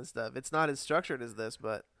all this kind of stuff. It's not as structured as this,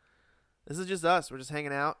 but this is just us. We're just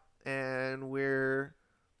hanging out, and we're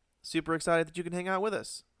super excited that you can hang out with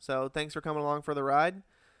us. So thanks for coming along for the ride.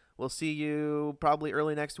 We'll see you probably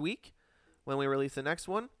early next week when we release the next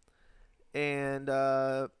one. And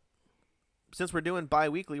since we're doing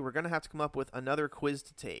bi-weekly, we're going to have to come up with another quiz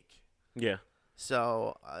to take. Yeah.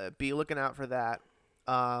 So be looking out for that.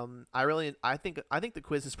 I think the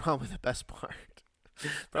quiz is probably the best part.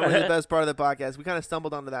 Probably the best part of the podcast. We kind of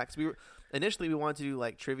stumbled onto that because initially we wanted to do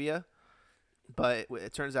like trivia, but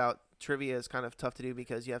it turns out trivia is kind of tough to do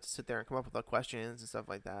because you have to sit there and come up with the questions and stuff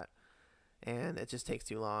like that, and it just takes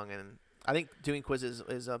too long. And I think doing quizzes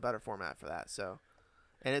is a better format for that. So,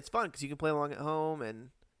 and it's fun because you can play along at home, and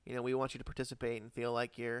we want you to participate and feel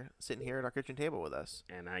like you're sitting here at our kitchen table with us.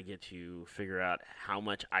 And I get to figure out how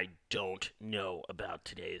much I don't know about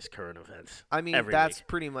today's current events. I mean, that's week.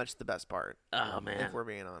 Pretty much the best part. Oh, man. If we're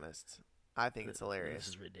being honest. I think it's hilarious.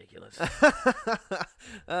 This is ridiculous.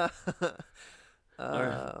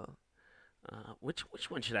 Which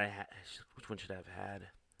one should I have? Which one should I have had?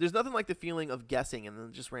 There's nothing like the feeling of guessing and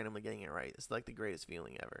then just randomly getting it right. It's like the greatest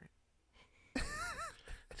feeling ever.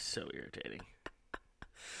 It's so irritating.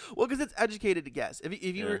 Well, because it's educated to guess. If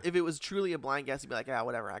it was truly a blind guess, you'd be like,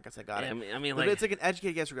 whatever, I guess I got it. I mean, but if it's like an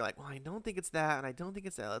educated guess where you're like, well, I don't think it's that, and I don't think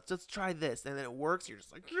it's that. Let's try this, and then it works. You're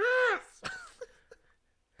just like, yes.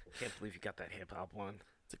 I can't believe you got that hip hop one.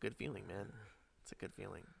 It's a good feeling, man. It's a good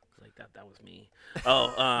feeling. Like that was me.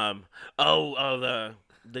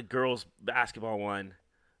 The girls basketball one.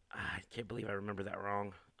 I can't believe I remember that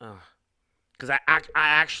wrong. Because I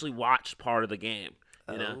actually watched part of the game.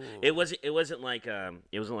 It wasn't like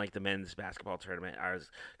the men's basketball tournament.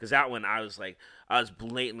 Because that one I was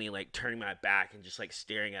blatantly like turning my back and just like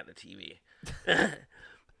staring at the TV.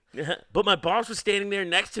 But my boss was standing there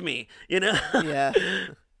next to me. Yeah.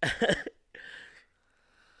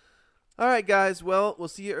 All right, guys. Well, we'll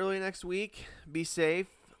see you early next week. Be safe.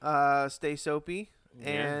 Stay soapy.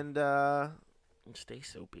 And stay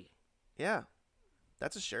soapy. Yeah.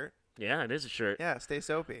 That's a shirt. Yeah, it is a shirt. Yeah, stay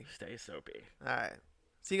soapy. Stay soapy. All right.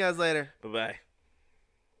 See you guys later. Bye-bye.